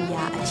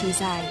Area အခြေ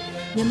စိုက်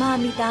မြန်မာ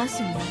မိသား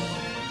စုများနဲ့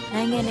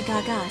နိုင်ငံတကာ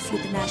ကစေ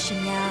တနာရှ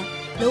င်များ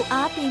လုံ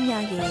အားပေး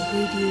များရဲ့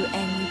Radio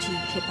NUG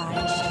ဖြစ်ပါတ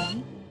ယ်ရှင်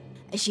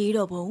။အရေး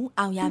တော်ပုံ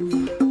အောင်ရမ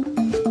ည်